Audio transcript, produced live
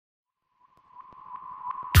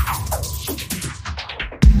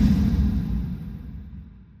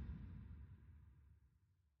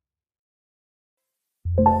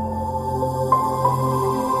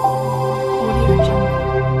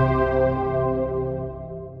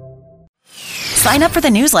Sign up for the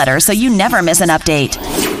newsletter so you never miss an update.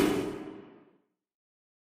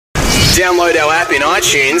 Download our app in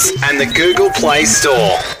iTunes and the Google Play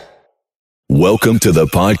Store. Welcome to the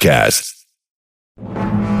podcast.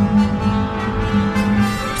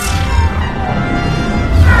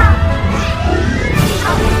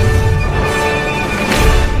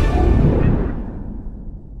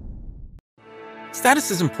 Status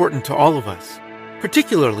is important to all of us.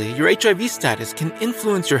 Particularly, your HIV status can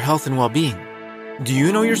influence your health and well-being. Do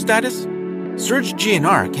you know your status? Surge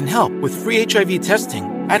GNR can help with free HIV testing,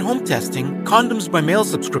 at-home testing, condoms by mail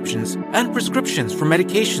subscriptions, and prescriptions for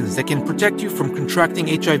medications that can protect you from contracting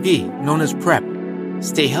HIV, known as PrEP.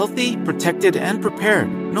 Stay healthy, protected, and prepared,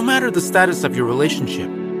 no matter the status of your relationship.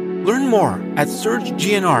 Learn more at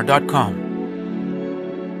surgegnr.com.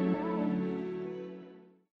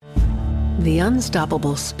 The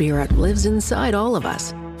unstoppable spirit lives inside all of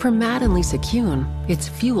us. For Matt and Lisa Kuhn, it's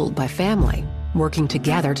fueled by family. Working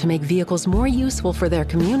together to make vehicles more useful for their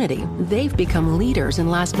community, they've become leaders in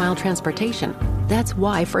last-mile transportation. That's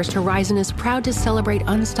why First Horizon is proud to celebrate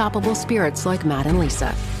unstoppable spirits like Matt and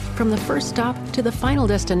Lisa. From the first stop to the final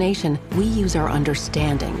destination, we use our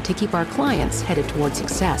understanding to keep our clients headed toward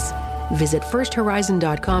success. Visit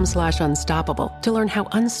firsthorizon.com/unstoppable to learn how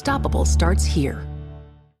unstoppable starts here.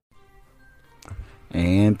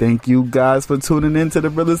 And thank you guys for tuning in to the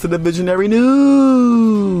Realist and the Visionary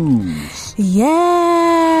News. Yeah.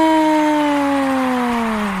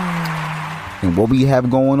 And what we have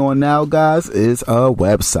going on now, guys, is a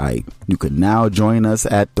website. You can now join us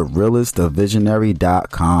at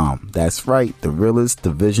therealistthevisionary.com. That's right,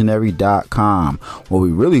 therealistthevisionary.com. What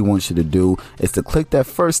we really want you to do is to click that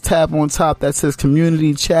first tab on top that says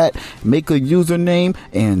community chat, make a username,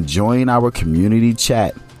 and join our community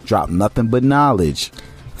chat. Drop nothing but knowledge.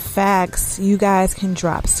 Facts. You guys can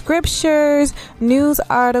drop scriptures, news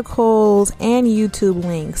articles, and YouTube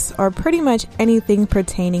links, or pretty much anything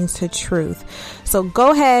pertaining to truth. So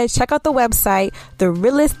go ahead, check out the website,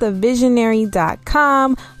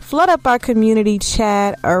 therealistthevisionary.com. Flood up our community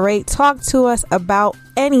chat, alright? Talk to us about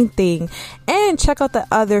anything. And check out the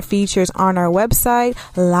other features on our website.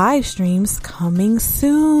 Live streams coming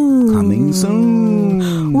soon. Coming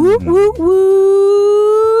soon. Woo, woo,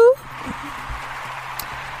 woo.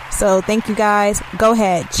 So thank you guys. Go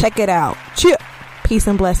ahead, check it out. Cheer. Peace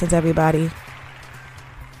and blessings, everybody.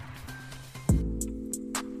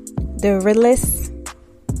 The Realist,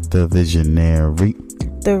 the Visionary,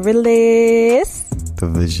 the Realist, the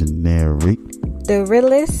Visionary, the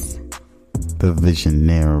Realist, the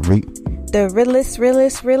Visionary, the Realist,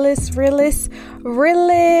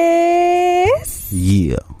 Realist.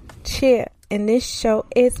 Yeah. Cheer. And this show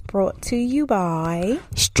is brought to you by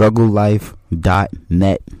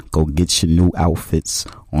strugglelife.net. Go get your new outfits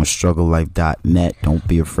on strugglelife.net. Don't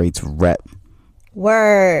be afraid to rep.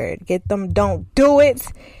 Word. Get them, don't do it.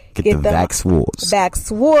 Get the Vax Wars.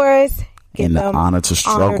 Vax Wars. Get in the them honor to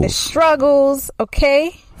struggles. Honor to struggles.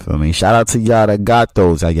 Okay. Feel me? Shout out to y'all that got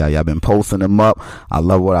those. Y'all been posting them up. I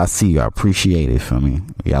love what I see. I appreciate it. Feel me?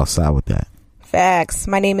 We outside with that. Facts.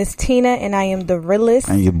 My name is Tina, and I am the Realist.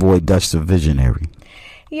 And your boy Dutch the Visionary.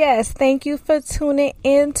 Yes, thank you for tuning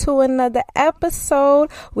in to another episode.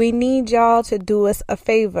 We need y'all to do us a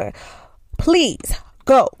favor. Please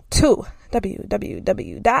go to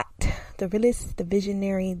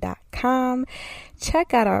www.therealistthevisionary.com.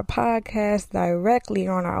 Check out our podcast directly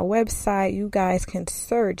on our website. You guys can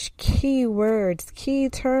search keywords, key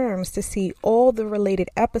terms to see all the related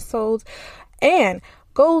episodes, and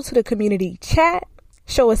go to the community chat,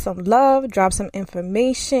 show us some love, drop some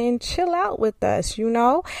information, chill out with us,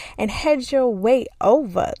 and head your way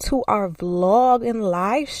over to our vlog and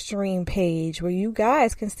live stream page where you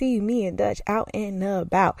guys can see me and Dutch out and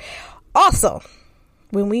about. Also,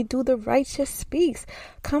 when we do The Righteous Speaks,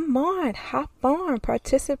 come on, hop on,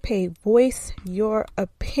 participate, voice your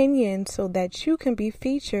opinion so that you can be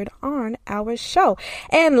featured on our show.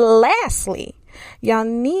 And lastly, y'all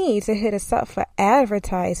need to hit us up for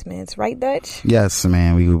advertisements, right, Dutch? Yes,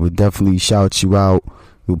 man. We would definitely shout you out.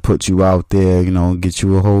 We'll put you out there, get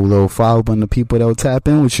you a whole little following of people that will tap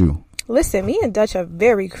in with you. Listen, me and Dutch are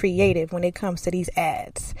very creative when it comes to these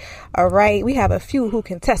ads. All right. We have a few who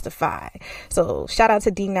can testify. So shout out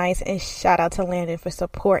to D Nice and shout out to Landon for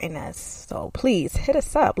supporting us. So please hit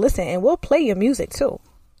us up. Listen, and we'll play your music too.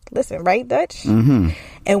 Listen, right, Dutch? Mm-hmm.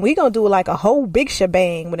 And we're going to do like a whole big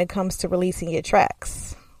shebang when it comes to releasing your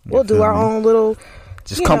tracks. We'll do our own little...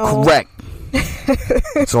 Just come correct.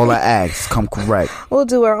 That's all I ask. Come correct. We'll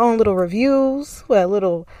do our own little reviews, a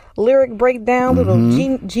little lyric breakdown, little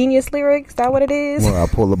genius lyrics. Is that what it is? Well, I'll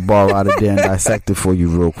pull a bar out of there and dissect it for you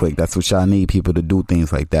real quick. That's what y'all need, people to do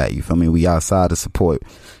things like that. You feel me? We outside to support.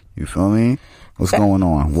 You feel me? What's going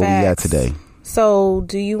on? What we got today? So,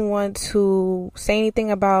 do you want to say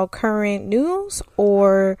anything about current news,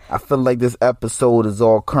 or? I feel like this episode is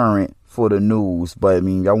all current for the news, but I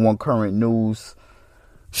mean, y'all want current news?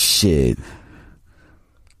 Shit.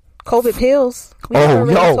 COVID pills. We never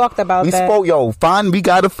really talked about that. We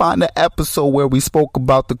gotta find the episode where we spoke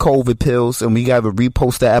about the COVID pills, and we gotta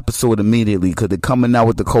repost the episode immediately because they're coming out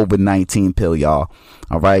with the COVID-19 pill, y'all.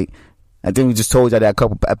 All right. I think we just told you that a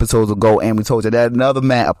couple episodes ago, and we told you that another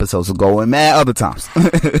mad episodes ago, and mad other times.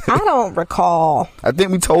 I don't recall. I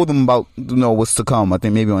think we told them about what's to come. I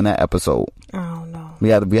think maybe on that episode. Oh no. We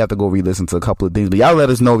have to go re-listen to a couple of things, but y'all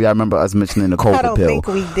let us know if y'all remember us mentioning the COVID pill. I don't think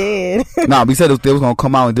we did. Nah, we said they was gonna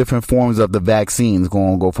come out in different forms of the vaccines.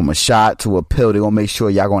 Gonna go from a shot to a pill. They're gonna make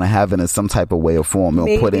sure y'all gonna have it in some type of way or form.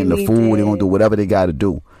 They'll put it in the food. They're gonna do whatever they gotta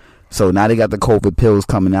do. So now they got the COVID pills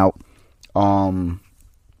coming out.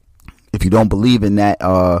 If you don't believe in that,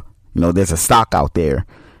 there's a stock out there,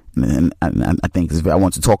 and I think I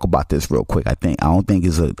want to talk about this real quick. I think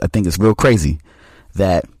it's real crazy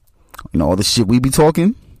that all the shit we be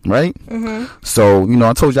talking, right? Mm-hmm. So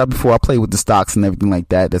I told y'all before, I play with the stocks and everything like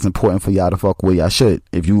that. That's important for y'all to fuck with. Y'all should.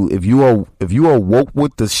 If you are woke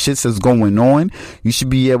with the shit that's going on, you should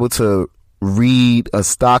be able to read a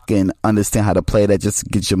stock and understand how to play that, just to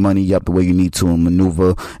get your money up the way you need to and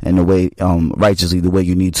maneuver in the way righteously the way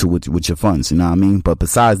you need to with your funds. You know what I mean? But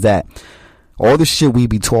besides that, all the shit we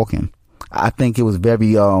be talking, I think it was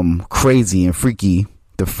very crazy and freaky.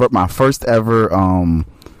 My first ever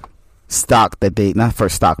stock that not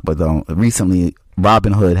first stock, but recently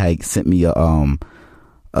Robinhood had sent me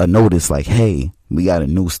a notice like, hey, we got a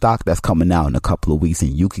new stock that's coming out in a couple of weeks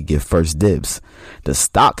and you could get first dibs. The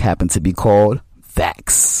stock happened to be called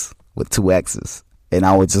VAX with 2 X's. And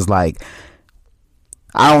I was just like,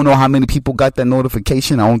 I don't know how many people got that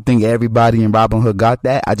notification. I don't think everybody in Robinhood got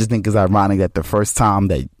that. I just think it's ironic that the first time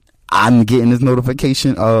that I'm getting this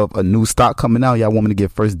notification of a new stock coming out, y'all want me to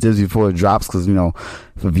get first dibs before it drops, because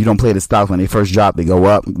if you don't play the stocks when they first drop, they go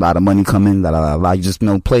up, a lot of money come in, you just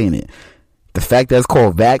playing it. The fact that it's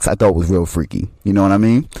called VAX, I thought was real freaky. You know what I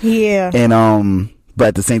mean? Yeah. And but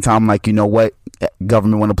at the same time, I'm like, you know what?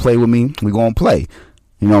 Government want to play with me, we gonna play.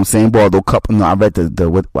 You know what I'm saying? But although I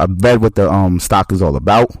read what the stock is all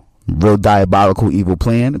about. Real diabolical, evil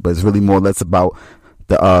plan, but it's really more or less about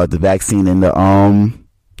the vaccine and the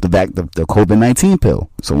COVID-19 pill.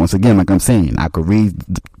 So once again, like I'm saying, I could read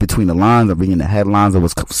between the lines. I'm reading the headlines of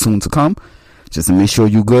what's soon to come, just to make sure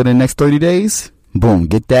you good in the next 30 days. Boom,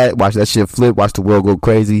 get that. Watch that shit flip. Watch the world go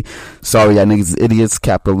crazy. Sorry, y'all niggas is idiots.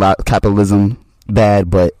 Capitalism bad,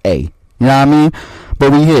 but hey, you know what I mean?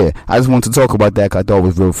 But we here. I just want to talk about that because I thought it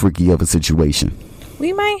was real freaky of a situation.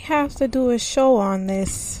 We might have to do a show on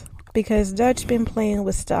this because Dutch been playing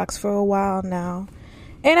with stocks for a while now.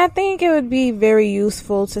 And I think it would be very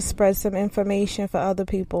useful to spread some information for other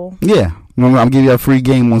people. Yeah. I'm giving you a free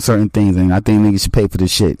game on certain things, and I think niggas should pay for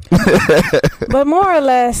this shit. But more or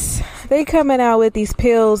less, they coming out with these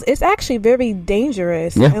pills. It's actually very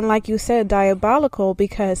dangerous. Yeah. And like you said, diabolical,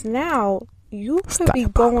 because now you could be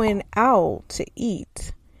going out to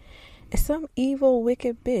eat. And some evil,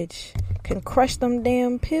 wicked bitch can crush them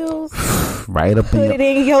damn pills. Right up put it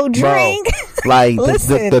in your drink. Bro, like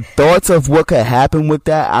the thoughts of what could happen with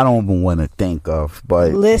that, I don't even want to think of.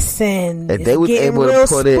 But listen, if they was able to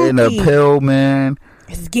put it in a pill, man,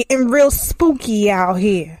 it's getting real spooky out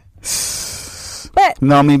here. But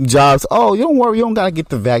jobs. Oh, you don't worry, you don't gotta get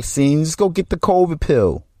the vaccine. Just go get the COVID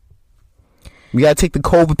pill. We gotta take the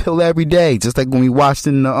COVID pill every day, just like when we watched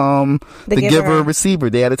in the giver and receiver.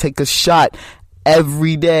 They had to take a shot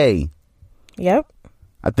every day. Yep.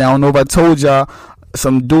 I don't know if I told y'all,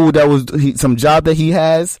 some dude some job that he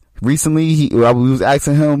has recently. I was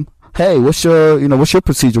asking him, "Hey, what's your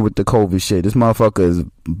procedure with the COVID shit?" This motherfucker is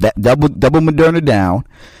double Moderna down.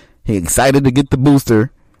 He excited to get the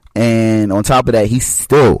booster, and on top of that, he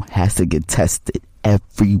still has to get tested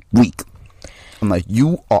every week. I'm like,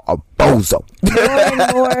 you are a bozo. More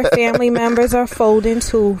and more family members are folding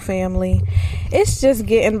too, family. It's just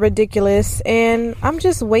getting ridiculous. And I'm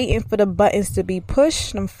just waiting for the buttons to be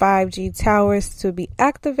pushed, them 5G towers to be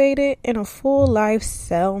activated, in a full life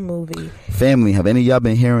cell movie. Family, have any of y'all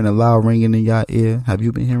been hearing a loud ringing in y'all ear? Have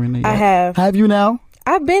you been hearing it? I have. Have you now?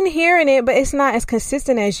 I've been hearing it, but it's not as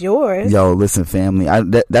consistent as yours. Yo, listen, family.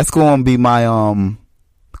 That's going to be my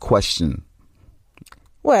question.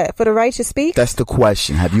 What, for the righteous speak? That's the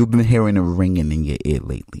question. Have you been hearing a ringing in your ear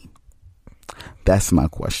lately? That's my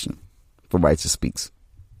question. For righteous speaks.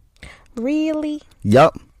 Really?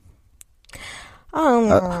 Yup.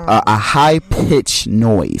 A high-pitched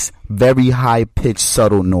noise. Very high-pitched,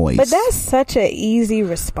 subtle noise. But that's such an easy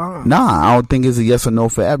response. Nah, I don't think it's a yes or no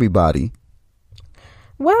for everybody.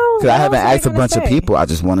 Well, because I haven't asked a bunch of people. I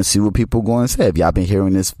just want to see what people going to say. If y'all been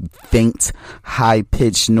hearing this faint,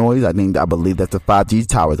 high-pitched noise, I believe that's the 5G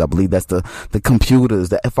towers. I believe that's the computers,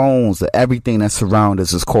 the phones, everything that surrounds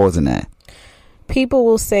us is causing that. People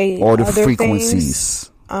will say all the other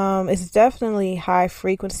frequencies. It's definitely high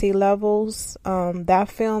frequency levels. That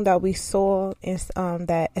film that we saw is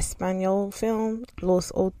that Espanol film,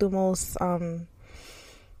 Los Últimos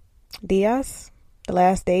Días, The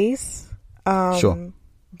Last Days. Sure.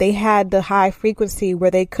 They had the high frequency where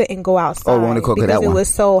they couldn't go outside because it was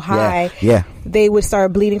so high. Yeah. They would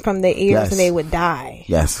start bleeding from their ears and they would die.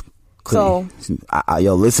 Yes. So,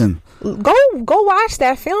 yo, listen. Go watch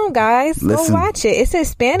that film, guys. Listen. Go watch it. It's in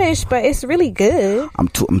Spanish, but it's really good. I'm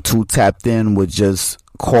too tapped in with just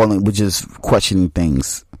questioning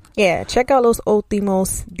things. Yeah, check out Los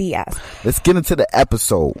Últimos Días. Let's get into the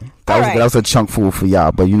episode. That was a chunk full for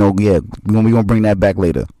y'all, but we're gonna bring that back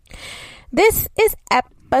later. This is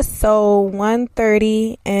episode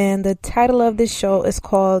 130, and the title of this show is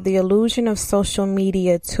called The Illusion of Social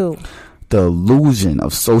Media 2. The Illusion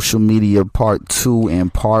of Social Media Part 2,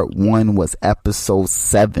 and Part 1 was episode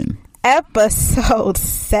 7. Episode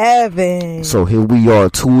 7. So here we are,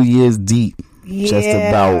 2 years deep. Yeah. Just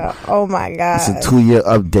about. Oh my God. It's a 2-year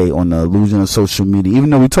update on the illusion of social media.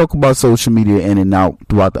 Even though we talk about social media in and out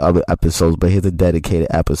throughout the other episodes, but here's a dedicated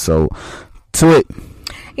episode to it.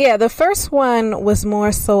 Yeah, the first one was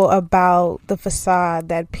more so about the facade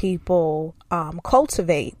that people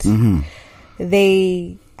cultivate. Mm-hmm.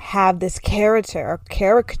 They have this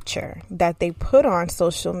caricature that they put on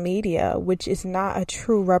social media, which is not a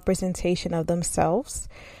true representation of themselves.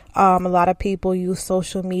 A lot of people use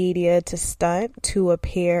social media to stunt, to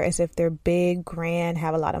appear as if they're big, grand,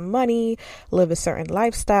 have a lot of money, live a certain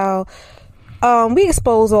lifestyle. We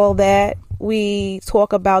expose all that. We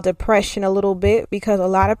talk about depression a little bit because a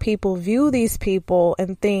lot of people view these people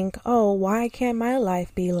and think, oh, why can't my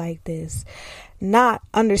life be like this? Not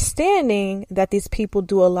understanding that these people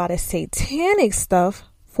do a lot of satanic stuff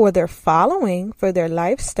for their following, for their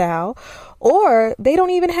lifestyle, or they don't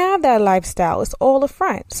even have that lifestyle. It's all a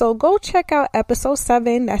front. So go check out episode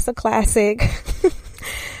 7. That's a classic.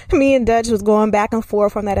 Me and Dutch was going back and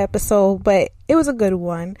forth on that episode, but it was a good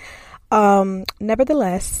one.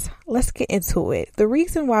 Nevertheless, let's get into it. The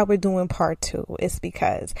reason why we're doing part 2 is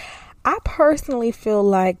because I personally feel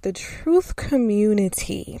like the truth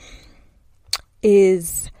community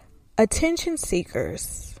is attention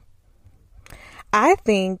seekers. I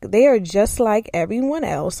think they are just like everyone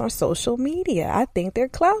else on social media. I think they're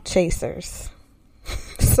clout chasers.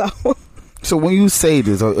 So when you say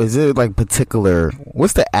this, is it like particular,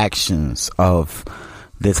 what's the actions of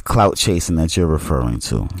this clout chasing that you're referring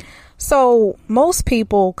to? So most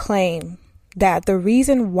people claim that the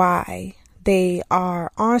reason why they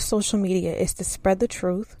are on social media is to spread the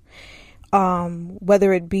truth,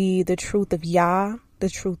 whether it be the truth of Yah, the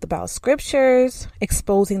truth about scriptures,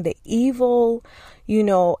 exposing the evil,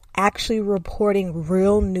 actually reporting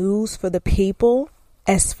real news for the people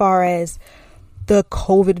as far as the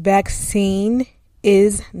COVID vaccine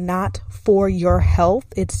is not for your health.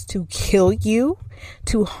 It's to kill you,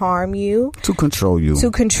 to harm you, to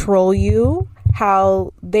control you,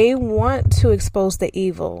 how they want to expose the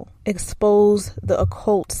evil, expose the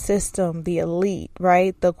occult system, the elite,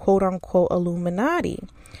 right? The quote unquote Illuminati.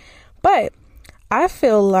 But I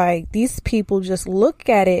feel like these people just look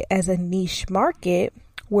at it as a niche market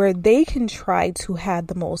where they can try to have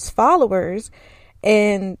the most followers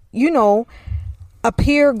and,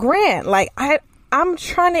 appear grand. Like I'm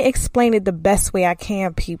trying to explain it the best way I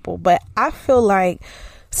can, people, but I feel like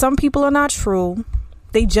some people are not true.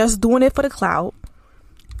 They just doing it for the clout.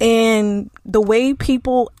 And the way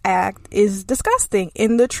people act is disgusting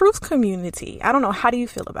in the truth community. I don't know. How do you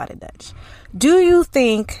feel about it, Dutch? Do you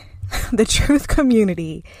think the truth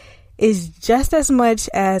community is just as much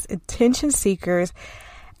as attention seekers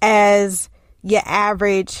as your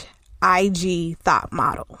average IG thought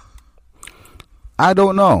model? I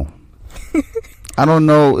don't know. I don't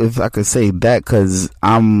know if I could say that because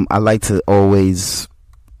I like to always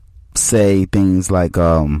say things like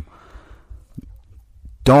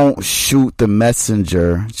don't shoot the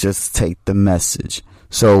messenger, just take the message.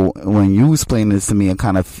 So when you explain this to me, and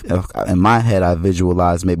kind of in my head I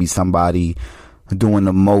visualize maybe somebody doing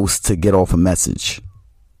the most to get off a message,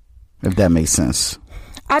 if that makes sense.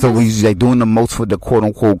 They're doing the most for the quote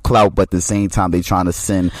unquote clout, but at the same time they trying to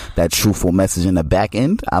send that truthful message in the back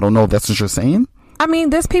end. I don't know if that's what you're saying. I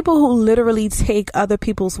mean, there's people who literally take other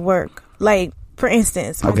people's work. Like, for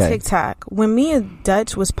instance, on TikTok, when me and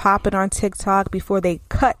Dutch was popping on TikTok before they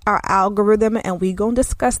cut our algorithm, and we gonna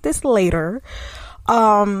discuss this later,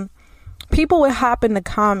 people would hop in the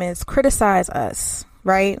comments, criticize us,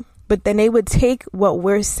 right? But then they would take what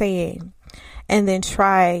we're saying and then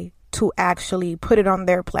try to actually put it on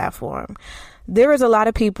their platform. There was a lot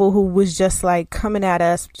of people who was just like coming at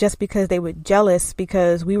us just because they were jealous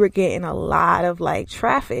because we were getting a lot of like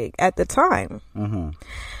traffic at the time.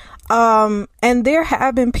 And there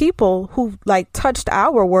have been people who like touched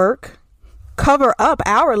our work, cover up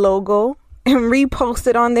our logo, and repost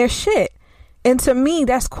it on their shit. And to me,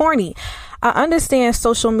 that's corny. I understand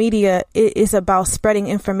social media is about spreading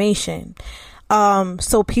information.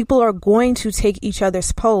 So people are going to take each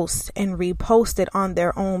other's posts and repost it on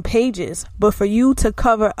their own pages. But for you to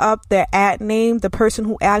cover up their ad name, the person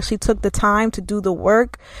who actually took the time to do the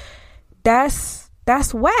work, that's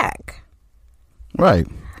whack. Right.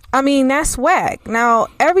 I mean, that's whack. Now,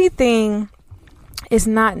 everything is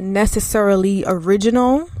not necessarily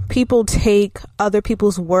original. People take other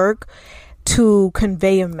people's work to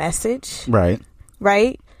convey a message. Right.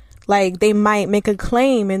 Right? Like, they might make a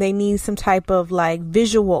claim and they need some type of like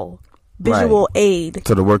visual aid.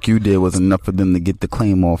 So the work you did was enough for them to get the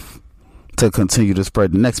claim off to continue to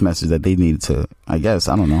spread the next message that they needed to, I guess.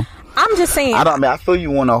 I don't know. I'm just saying. I feel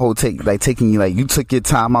you want a whole taking you, like, you took your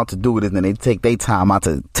time out to do it, and then they take their time out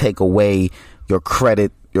to take away your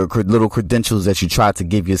credit, your little credentials that you tried to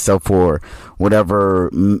give yourself for whatever,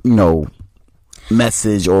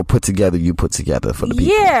 message or put together for the people.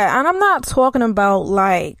 Yeah, and I'm not talking about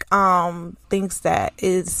like things that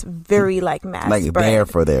is very like mass like spread. There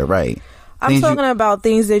for there, right? I'm talking about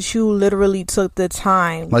things that you literally took the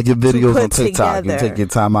time, like your videos on TikTok. Together. You take your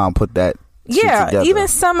time out and put that. Yeah, even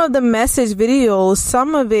some of the message videos,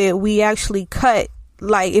 some of it we actually cut.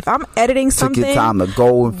 Like, if I'm editing something, took your time to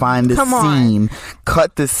go and find the scene,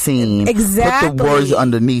 cut the scene, exactly, put the words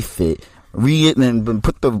underneath it, read it, and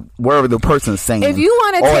put the word the person's saying. If you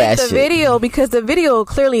want to take the video, because the video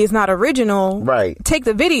clearly is not original, right? Take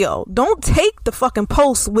the video. Don't take the fucking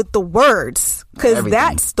post with the words, because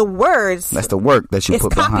that's the words. That's the work that you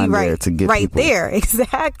put behind there to get right people. There,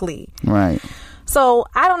 exactly. Right. So,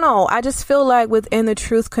 I don't know. I just feel like within the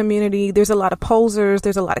truth community, there's a lot of posers.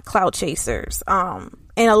 There's a lot of clout chasers. And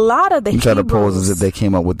a lot of the Hebrews. Try to pose as if they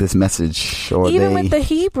came up with this message. Or even with the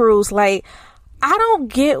Hebrews, like, I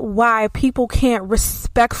don't get why people can't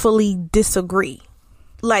respectfully disagree.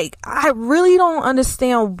 Like, I really don't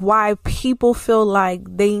understand why people feel like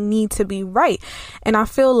they need to be right. And I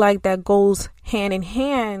feel like that goes hand in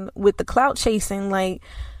hand with the clout chasing. Like,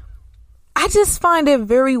 I just find it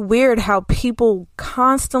very weird how people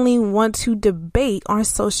constantly want to debate on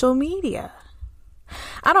social media.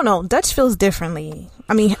 I don't know. Dutch feels differently.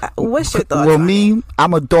 I mean, what's your thoughts? Well, me,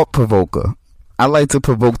 I'm a thought provoker. I like to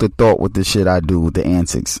provoke the thought with the shit I do, with the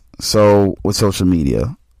antics. So with social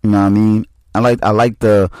media, you know what I mean? I like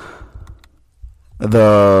the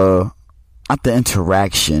not the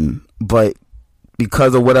interaction, but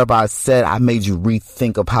because of whatever I said, I made you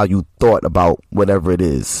rethink of how you thought about whatever it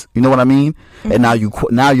is. You know what I mean? Mm-hmm. And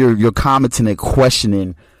now you're commenting and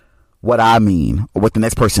questioning what I mean or what the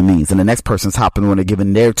next person means, and the next person's hopping on and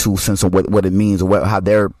giving their 2 cents on what it means or how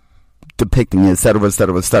they're depicting it, et cetera, et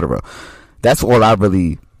cetera, et cetera. That's all I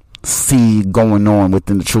really see going on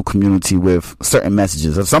within the true community with certain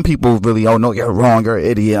messages. If some people really, oh no, you're wrong, you're an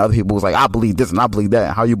idiot. Other people was like, I believe this and I believe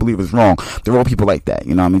that. How you believe is wrong. There are all people like that,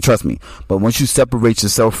 you know what I mean? Trust me. But once you separate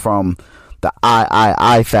yourself from the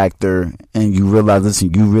I factor and you realize,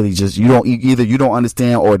 listen, you really just, you don't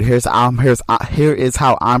understand, or here is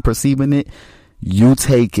how I'm perceiving it. You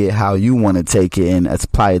take it how you want to take it and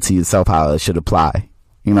apply it to yourself how it should apply.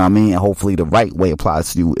 You know what I mean? And hopefully the right way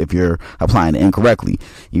applies to you if you're applying it incorrectly.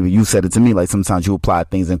 Even you said it to me, like sometimes you apply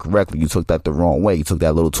things incorrectly. You took that the wrong way. You took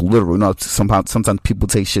that a little too literal. You know, sometimes people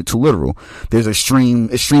take shit too literal. There's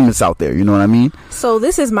extremists out there. You know what I mean? So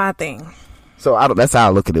this is my thing. So that's how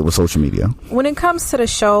I look at it with social media. When it comes to the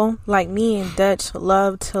show, like me and Dutch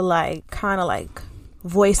love to like kind of like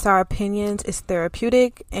voice our opinions. It's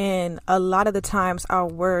therapeutic. And a lot of the times our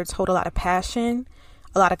words hold a lot of passion,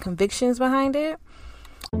 a lot of convictions behind it.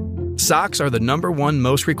 Socks are the #1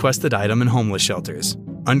 most requested item in homeless shelters.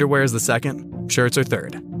 Underwear is the second, shirts are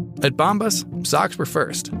third. At Bombas, socks were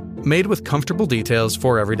first, made with comfortable details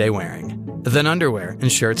for everyday wearing. Then underwear and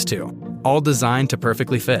shirts too, all designed to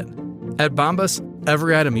perfectly fit. At Bombas,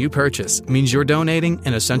 every item you purchase means you're donating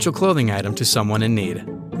an essential clothing item to someone in need.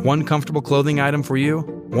 One comfortable clothing item for you,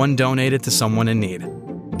 one donated to someone in need.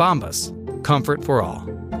 Bombas. Comfort for all.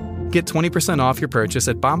 Get 20% off your purchase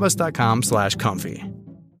at bombas.com/comfy.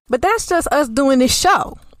 But that's just us doing this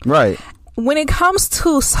show. Right. When it comes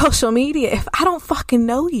to social media, if I don't fucking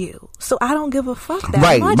know you, so I don't give a fuck that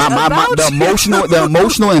right. much The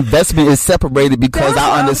emotional investment is separated because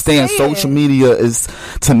I understand social media is,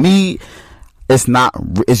 to me, it's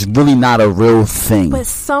really not a real thing. But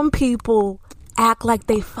some people act like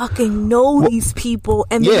they fucking know these people,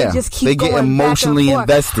 and then they just keep going emotionally back and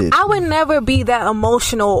forth. invested. I would never be that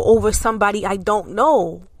emotional over somebody I don't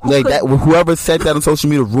know. Whoever said that on social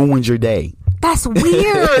media ruined your day. That's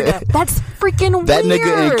weird. That's freaking weird. That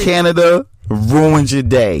nigga in Canada ruined your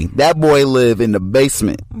day. That boy live in the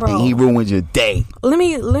basement, and he ruined your day.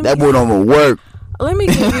 That boy don't even work. Let me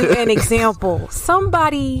give you an example.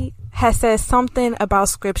 Somebody has said something about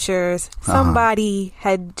scriptures. Somebody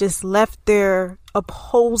had just left their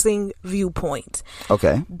opposing viewpoint.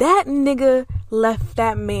 Okay. That nigga left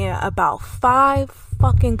that man about 5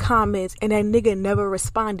 fucking comments, and that nigga never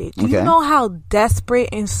responded. Do you know how desperate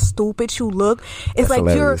and stupid you look? It's That's like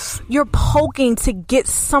hilarious. you're poking to get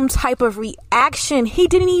some type of reaction. He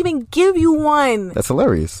didn't even give you one. That's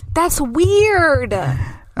hilarious. That's weird.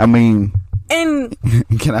 I mean, and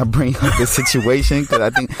can I bring up the situation? Because I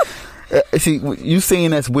think, see, you saying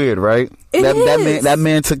that's weird, right? That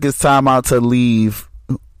man took his time out to leave.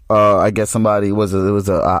 I guess somebody was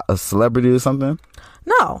a celebrity or something.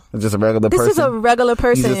 No, just a regular person. This is a regular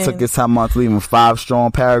person. He just took his time out to leave him 5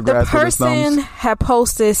 strong paragraphs. The person had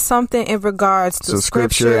posted something in regards to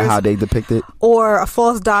scripture and how they depict it, or a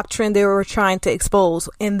false doctrine they were trying to expose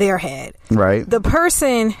in their head. Right. The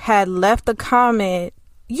person had left a comment,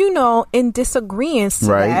 in disagreement to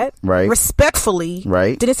that. Right. Respectfully.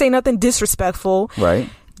 Right. Didn't say nothing disrespectful. Right.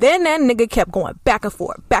 Then that nigga kept going back and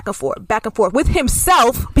forth with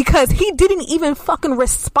himself because he didn't even fucking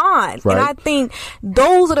respond. Right. And I think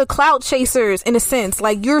those are the clout chasers in a sense.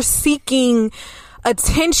 Like, you're seeking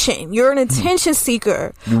attention. You're an attention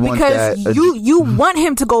seeker because you want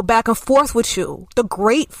him to go back and forth with you. The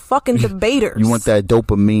great fucking debaters. You want that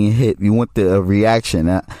dopamine hit. You want the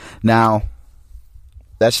reaction. Now,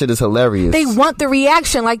 that shit is hilarious. They want the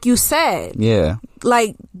reaction, like you said. Yeah.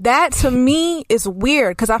 Like, that to me is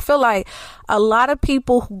weird because I feel like a lot of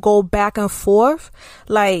people who go back and forth,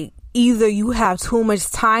 like, either you have too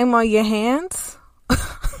much time on your hands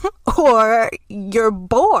or you're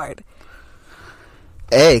bored.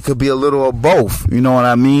 Hey, it could be a little of both. You know what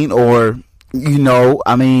I mean? Or, it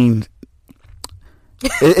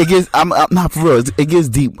gets, I'm not for real. It gets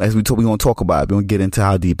deep as we're going to talk about it. We're going to get into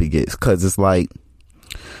how deep it gets because it's like,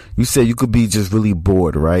 you said you could be just really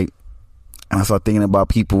bored, right? And I start thinking about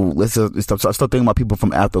people. I start thinking about people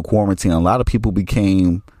from after quarantine. A lot of people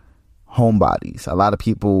became homebodies. A lot of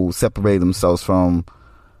people separated themselves from,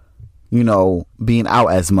 being out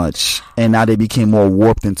as much. And now they became more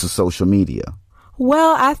warped into social media.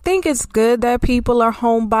 Well, I think it's good that people are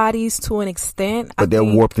homebodies to an extent. But they're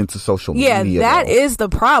warped into social media. Yeah, that is the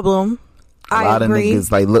problem. A lot of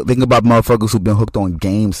niggas, like, look, think about motherfuckers who've been hooked on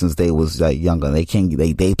games since they was like younger.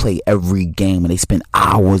 They play every game and they spend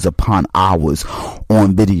hours upon hours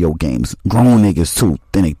on video games. Grown niggas too.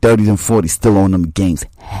 Then they 30s and 40s still on them games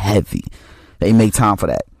heavy. They make time for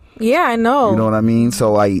that. Yeah, I know. You know what I mean?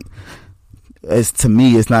 So like, to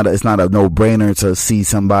me, it's not a no brainer to see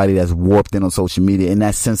somebody that's warped in on social media in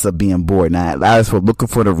that sense of being bored. Now, as for looking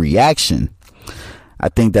for the reaction, I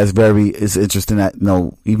think that's it's interesting that,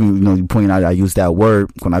 even, you pointing out I use that word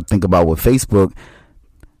when I think about what Facebook,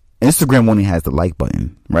 Instagram only has the like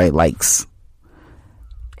button, right? Likes.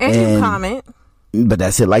 And comment. But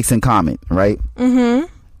that's it, likes and comment, right? Mm-hmm.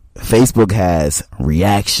 Facebook has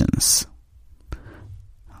reactions.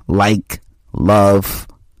 Like, love,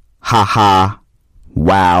 haha,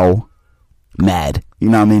 wow, mad. You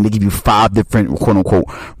know what I mean? They give you 5 different quote unquote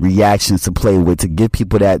reactions to play with to give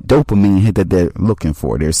people that dopamine hit that they're looking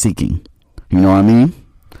for, they're seeking. You know what I mean?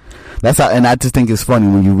 That's how, and I just think it's funny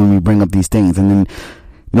when we bring up these things, and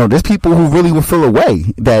then there's people who really will feel away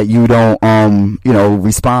that you don't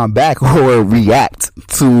respond back or react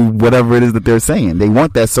to whatever it is that they're saying. They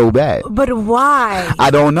want that so bad. But why? I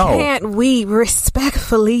don't know. Can't we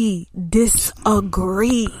respectfully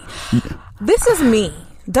disagree? This is me.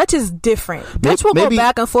 Dutch is different. Dutch will go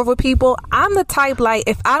back and forth with people. I'm the type, like,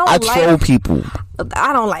 if I troll people.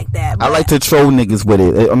 I don't like that. I like to troll niggas with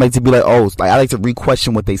it. I like to be like, I like to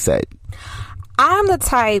re-question what they said. I'm the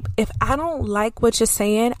type, if I don't like what you're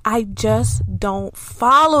saying, I just don't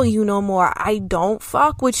follow you no more. I don't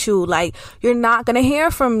fuck with you. Like, you're not gonna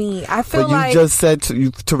hear from me. I feel like you just said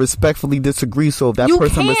to respectfully disagree. So if that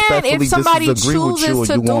person respectfully disagrees with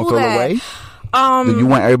you, you won't feel away. Do you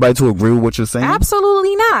want everybody to agree with what you're saying?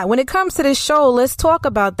 Absolutely not. When it comes to this show, let's talk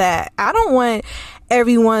about that. I don't want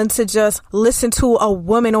everyone to just listen to a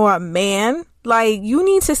woman or a man. Like, you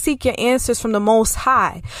need to seek your answers from the Most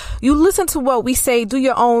High. You listen to what we say, do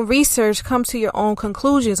your own research, come to your own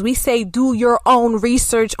conclusions. We say do your own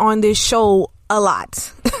research on this show a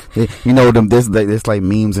lot. You know, there's like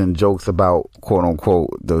memes and jokes about quote unquote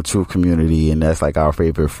the truth community, and that's like our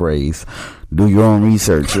favorite phrase. Do your own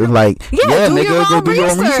research. You're like, yeah, nigga, go do your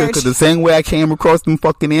own research. Because the same way I came across them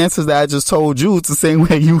fucking answers that I just told you, it's the same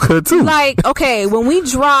way you could too. Like, okay, when we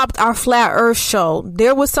dropped our Flat Earth show,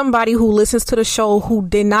 there was somebody who listens to the show who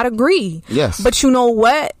did not agree. Yes. But you know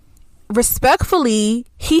what? Respectfully,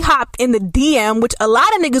 he hopped in the DM, which a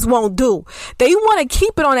lot of niggas won't do. They want to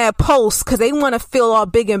keep it on that post because they want to feel all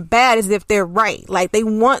big and bad as if they're right. Like, they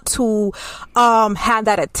want to have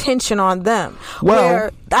that attention on them. Well,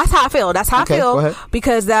 that's how I feel. That's how I feel. Go ahead.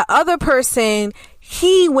 Because that other person,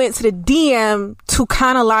 he went to the DM to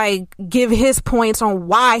kind of like give his points on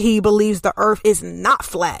why he believes the earth is not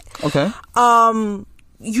flat. Okay.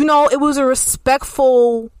 You know, it was a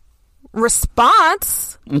respectful response.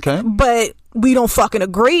 Okay. But we don't fucking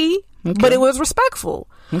agree. Okay. But it was respectful.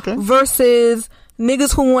 Okay. Versus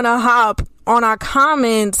niggas who want to hop on our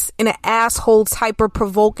comments in an asshole type of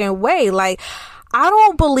provoking way. Like, I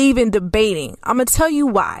don't believe in debating. I'm going to tell you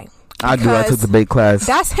why. I do. I took debate class.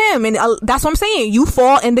 That's him. And that's what I'm saying. You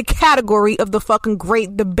fall in the category of the fucking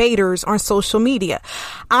great debaters on social media.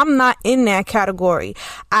 I'm not in that category.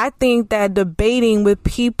 I think that debating with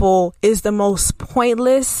people is the most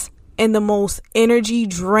pointless and the most energy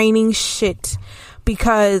draining shit,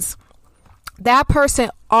 because that person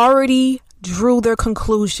already drew their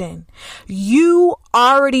conclusion. You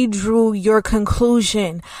already drew your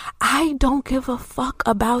conclusion. I don't give a fuck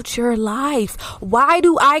about your life. Why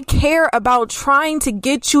do I care about trying to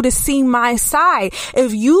get you to see my side?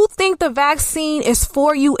 If you think the vaccine is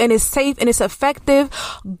for you and is safe and it's effective,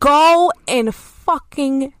 go and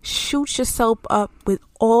fucking shoot yourself up with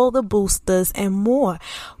all the boosters and more.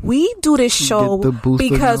 We do this show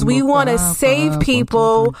because we want to save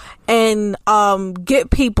people and get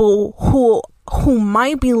people who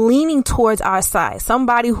might be leaning towards our side,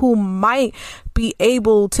 somebody who might be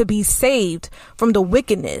able to be saved from the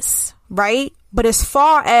wickedness, right? But as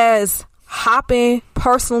far as hopping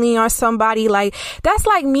personally on somebody, like, that's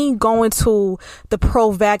like me going to the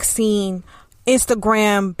pro-vaccine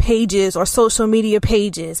Instagram pages or social media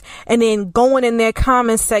pages and then going in their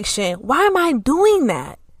comment section. Why am I doing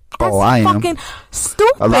that? That's fucking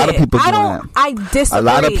stupid. A lot of people doing that. I disagree. A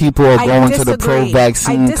lot of people are going to the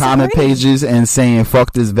pro-vaccine comment pages and saying,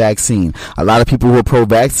 fuck this vaccine. A lot of people who are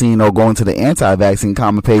pro-vaccine are going to the anti-vaccine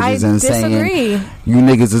comment pages and saying, you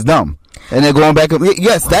niggas is dumb. And they're going back.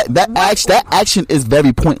 Yes, that action is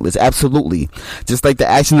very pointless. Absolutely. Just like the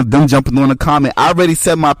action of them jumping on a comment. I already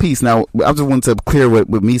said my piece. Now, I just want to clear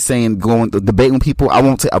with me saying going to debate with people. I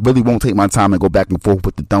really won't take my time and go back and forth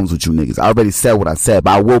with the thumbs with you niggas. I already said what I said,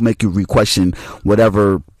 but I will make you re-question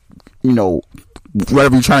whatever,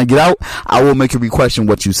 whatever you're trying to get out. I will make you re-question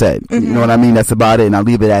what you said. Mm-hmm. You know what I mean? That's about it. And I'll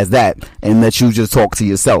leave it as that and let you just talk to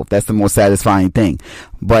yourself. That's the most satisfying thing.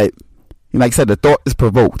 But like I said, the thought is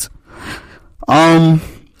provoked.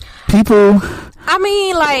 People, I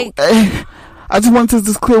mean, like, I just wanted to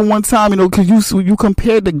just clear one time, because you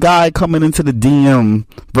compared the guy coming into the DM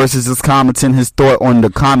versus just commenting his thought on the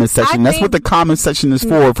comment section. That's what the comment section is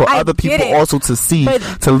for other people also to see,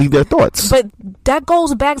 to leave their thoughts. But that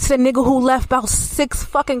goes back to the nigga who left about 6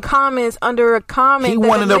 fucking comments under a comment. He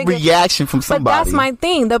wanted a reaction from somebody. But that's my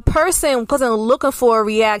thing. The person wasn't looking for a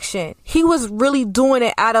reaction. He was really doing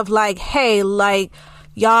it out of like, hey, like,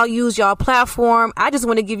 y'all use y'all platform. I just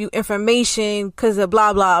want to give you information because of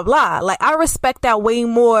blah, blah, blah. Like, I respect that way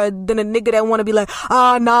more than a nigga that want to be like,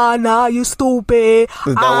 nah, you stupid.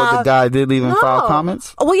 Is that what the guy did, leaving 5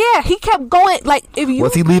 comments? Well, yeah, he kept going. Like, if you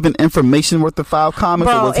was he leaving information worth the 5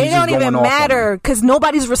 comments? Bro, or was he it don't even matter because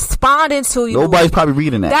nobody's responding to you. Nobody's probably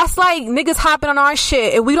reading that. That's like niggas hopping on our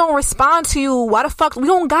shit. If we don't respond to you, why the fuck? We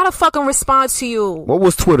don't gotta fucking respond to you. What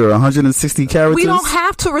was Twitter? 160 characters? We don't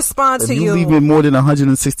have to respond to you. If you leave it more than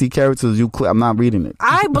 160 characters, I'm not reading it.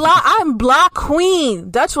 I'm block queen.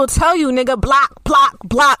 Dutch will tell you, nigga,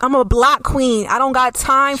 block. I'm a block queen. I don't got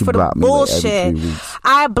time for the bullshit.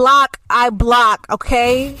 I block,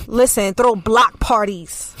 okay? Listen, throw block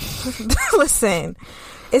parties. Listen,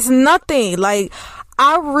 it's nothing. Like,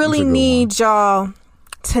 I really need y'all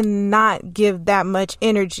to not give that much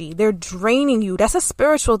energy. They're draining you. That's a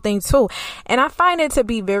spiritual thing too. And I find it to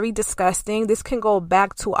be very disgusting. This can go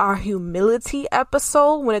back to our humility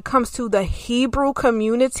episode when it comes to the Hebrew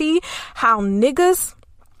community, how niggas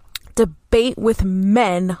debate with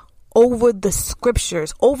men over the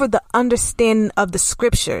scriptures, over the understanding of the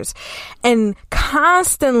scriptures, and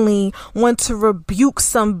constantly want to rebuke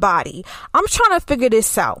somebody. I'm trying to figure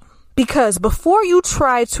this out, because before you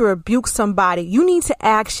try to rebuke somebody, you need to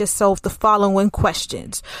ask yourself the following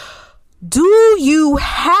questions. Do you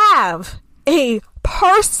have a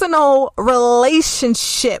personal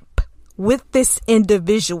relationship with this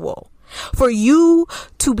individual for you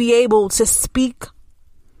to be able to speak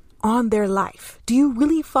on their life? Do you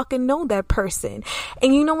really fucking know that person?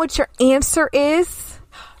 And you know what your answer is?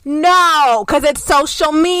 No, because it's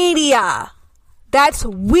social media. That's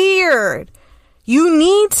weird. You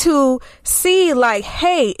need to see, like,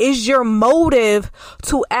 hey, is your motive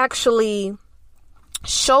to actually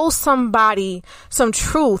show somebody some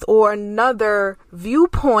truth or another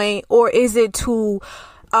viewpoint, or is it to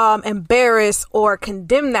embarrass or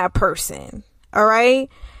condemn that person? All right.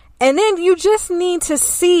 And then you just need to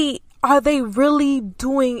see, are they really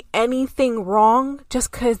doing anything wrong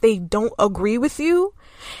just because they don't agree with you?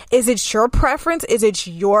 Is it your preference? Is it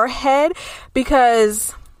your head?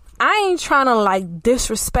 Because I ain't trying to like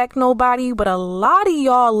disrespect nobody, but a lot of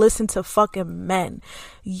y'all listen to fucking men.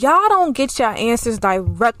 Y'all don't get your answers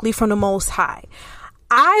directly from the Most High.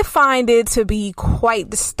 I find it to be quite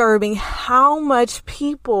disturbing how much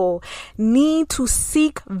people need to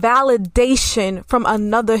seek validation from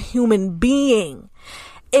another human being.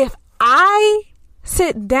 If I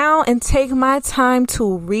sit down and take my time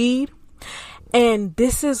to read, and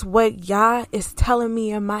this is what Yah is telling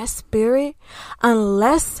me in my spirit,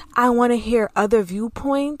 unless I want to hear other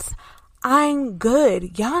viewpoints, I'm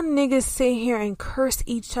good. Y'all niggas sit here and curse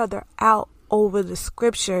each other out over the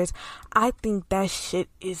scriptures. I think that shit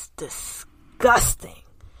is disgusting.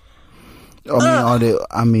 I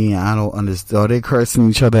don't understand. Are they cursing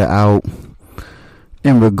each other out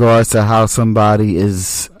in regards to how somebody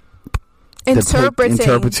is interpreting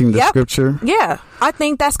the scripture? Yeah, I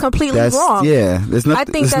think that's completely wrong. Yeah, I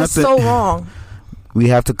think that's so wrong. We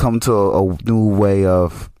have to come to a new way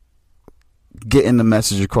of getting the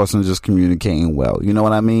message across and just communicating well. You know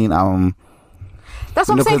what I mean? That's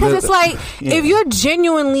what I'm saying, because it's like, if you're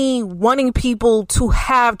genuinely wanting people to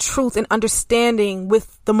have truth and understanding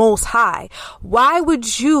with the Most High, why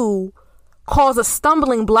would you cause a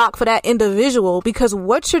stumbling block for that individual? Because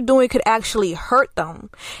what you're doing could actually hurt them.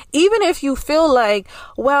 Even if you feel like,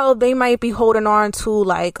 well, they might be holding on to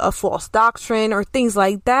like a false doctrine or things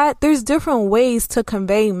like that, there's different ways to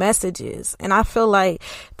convey messages, and I feel like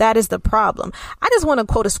that is the problem. I just want to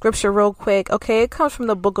quote a scripture real quick. Okay, it comes from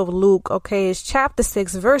the book of Luke. Okay, it's chapter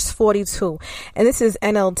 6 verse 42, and this is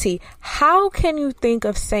NLT. How can you think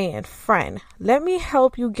of saying, friend, let me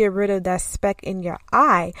help you get rid of that speck in your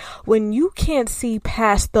eye, when you can't see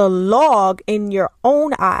past the log in your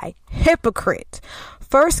own eye? Hypocrite.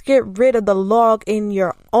 First get rid of the log in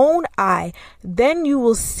your own eye, then you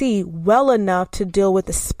will see well enough to deal with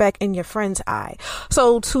the speck in your friend's eye.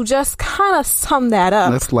 So to just kind of sum that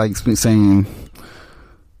up, that's like saying,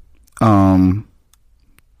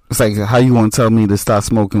 it's like, how you want to tell me to stop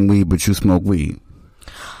smoking weed but you smoke weed?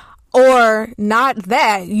 Or not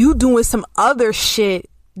that, you doing some other shit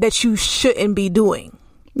that you shouldn't be doing.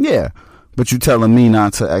 Yeah, but you telling me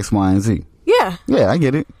not to X, Y, and Z. Yeah. Yeah, I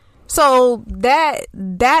get it. So that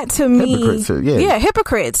to me, hypocrites,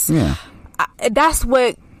 hypocrites. Yeah, that's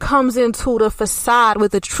what comes into the facade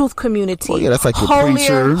with the truth community. Well, yeah, that's like the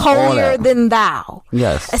preacher, holier than thou.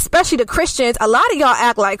 Yes, especially the Christians. A lot of y'all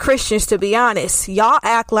act like Christians. To be honest, y'all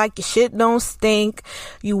act like your shit don't stink.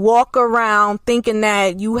 You walk around thinking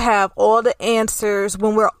that you have all the answers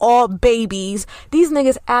when we're all babies. These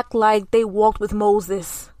niggas act like they walked with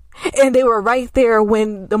Moses and they were right there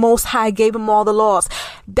when the Most High gave them all the laws.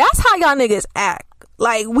 That's how y'all niggas act.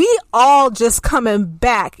 Like, we all just coming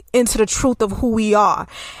back into the truth of who we are.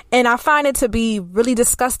 And I find it to be really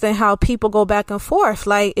disgusting how people go back and forth.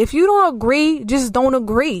 Like, if you don't agree, just don't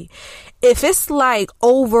agree. If it's like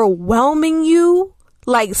overwhelming you,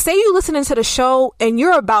 like, say you listening to the show and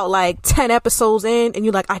you're about like 10 episodes in and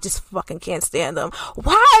you're like, I just fucking can't stand them.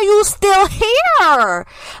 Why are you still here?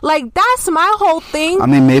 Like, that's my whole thing. I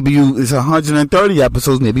mean, maybe it's 130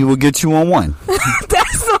 episodes. Maybe we'll get you on one.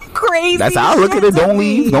 That's so crazy. That's how I look at it. Don't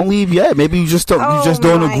leave yet. Maybe you just don't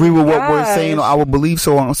agree with what we're saying or our beliefs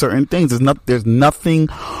on certain things. There's nothing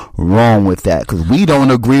wrong with that, because we don't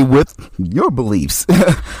agree with your beliefs.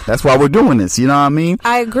 That's why we're doing this. You know what I mean?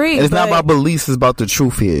 I agree. And it's not about beliefs. It's about the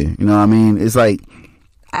truth here. You know what I mean? It's like,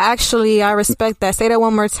 actually, I respect that. Say that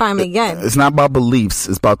one more time again. It's not about beliefs.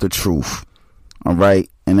 It's about the truth. All right?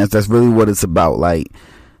 And that's really what it's about. Like,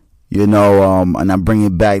 You know, and I'm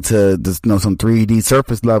bringing back to this, some 3D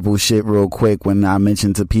surface level shit real quick when I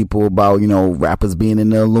mentioned to people about, rappers being in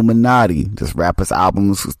the Illuminati. Just rappers'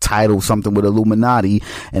 albums titled something with Illuminati,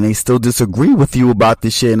 and they still disagree with you about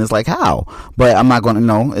this shit, and it's like, how? But I'm not going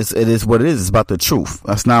to it is what it is. It's about the truth.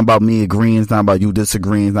 It's not about me agreeing. It's not about you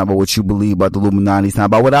disagreeing. It's not about what you believe about the Illuminati. It's not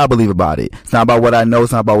about what I believe about it. It's not about what I know.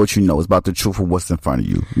 It's not about what you know. It's about the truth of what's in front of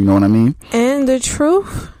you. You know what I mean? And the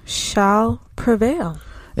truth shall prevail.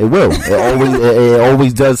 It will. It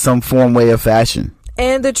always does some form, way, or fashion.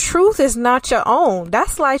 And the truth is not your own.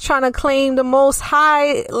 That's like trying to claim the most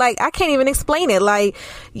high. Like, I can't even explain it. Like,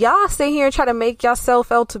 y'all sit here and try to make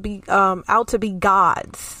yourself out to be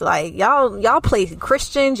gods. Like, y'all play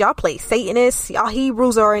Christians, y'all play Satanists, y'all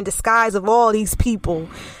Hebrews are in disguise of all these people.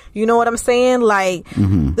 You know what I'm saying? Like,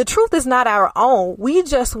 the truth is not our own. We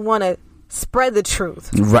just want to spread the truth.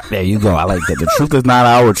 Right, there you go. I like that. The truth is not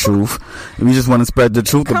our truth. We just want to spread the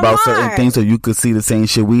truth about certain things so you could see the same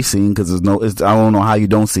shit we seen, because I don't know how you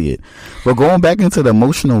don't see it. But going back into the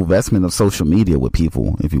emotional investment of social media with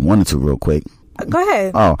people, if you wanted to real quick. Go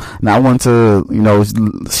ahead. Oh, now I want to,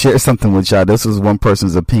 share something with y'all. This was one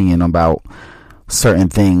person's opinion about certain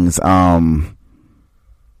things.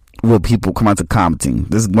 Will people come out to commenting?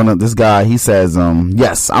 This guy, he says,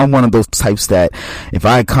 yes, I'm one of those types that if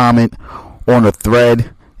I comment on a thread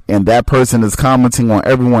and that person is commenting on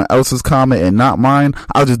everyone else's comment and not mine,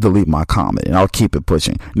 I'll just delete my comment and I'll keep it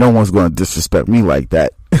pushing. No one's going to disrespect me like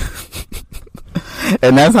that.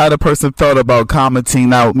 And that's how the person felt about commenting.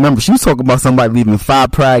 Now, remember, she was talking about somebody leaving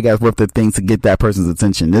 5 paragraphs worth of things to get that person's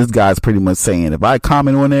attention. This guy's pretty much saying, if I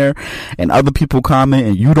comment on there and other people comment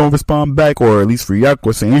and you don't respond back or at least react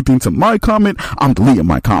or say anything to my comment, I'm deleting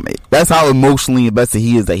my comment. That's how emotionally invested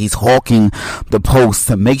he is, that he's hawking the post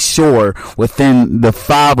to make sure within the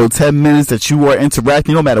 5 or 10 minutes that you are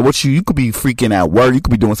interacting, no matter what you could be freaking at work, you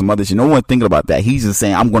could be doing some other shit. No one thinking about that. He's just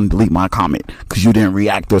saying, I'm going to delete my comment because you didn't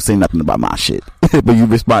react or say nothing about my shit. But you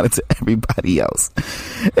responded to everybody else.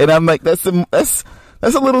 And I'm like, that's a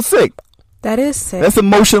little sick. That is sick. That's too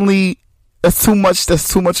much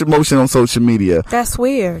emotion on social media. That's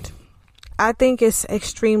weird. I think it's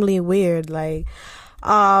extremely weird. Like,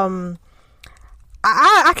 I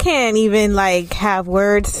can't even have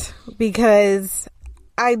words, because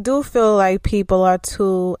I do feel like people are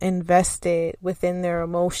too invested within their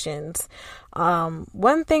emotions.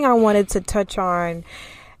 One thing I wanted to touch on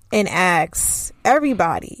and ask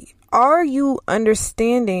everybody, are you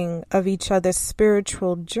understanding of each other's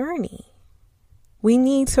spiritual journey? We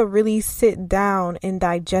need to really sit down and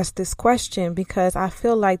digest this question, because I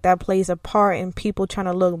feel like that plays a part in people trying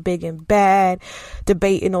to look big and bad,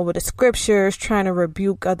 debating over the scriptures, trying to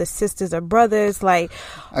rebuke other sisters or brothers. Like,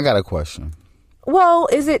 I got a question. Well,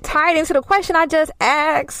 is it tied into the question I just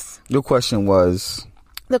asked? Your question was?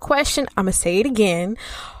 The question, I'm going to say it again.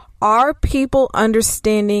 Are people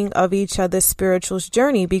understanding of each other's spiritual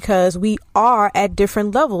journey? Because we are at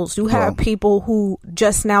different levels. You have people who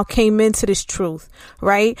just now came into this truth,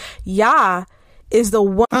 right? Yah is the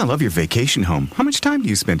one. I love your vacation home. How much time do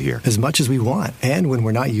you spend here? As much as we want. And when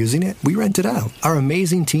we're not using it, we rent it out. Our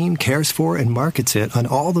amazing team cares for and markets it on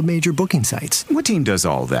all the major booking sites. What team does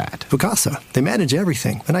all that? Vacasa. They manage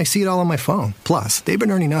everything, and I see it all on my phone. Plus, they've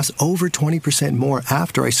been earning us over 20% more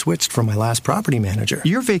after I switched from my last property manager.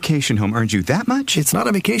 Your vacation home earned you that much? It's not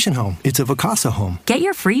a vacation home. It's a Vacasa home. Get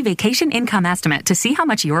your free vacation income estimate to see how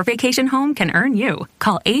much your vacation home can earn you.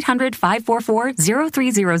 Call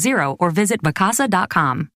 800-544-0300 or visit Vacasa.com.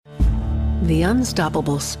 The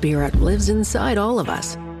unstoppable spirit lives inside all of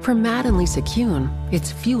us. For Matt and Lisa Kuhn,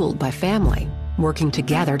 it's fueled by family. Working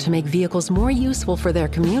together to make vehicles more useful for their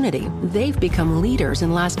community, they've become leaders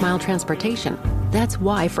in last-mile transportation. That's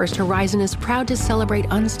why First Horizon is proud to celebrate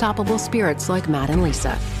unstoppable spirits like Matt and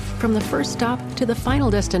Lisa. From the first stop to the final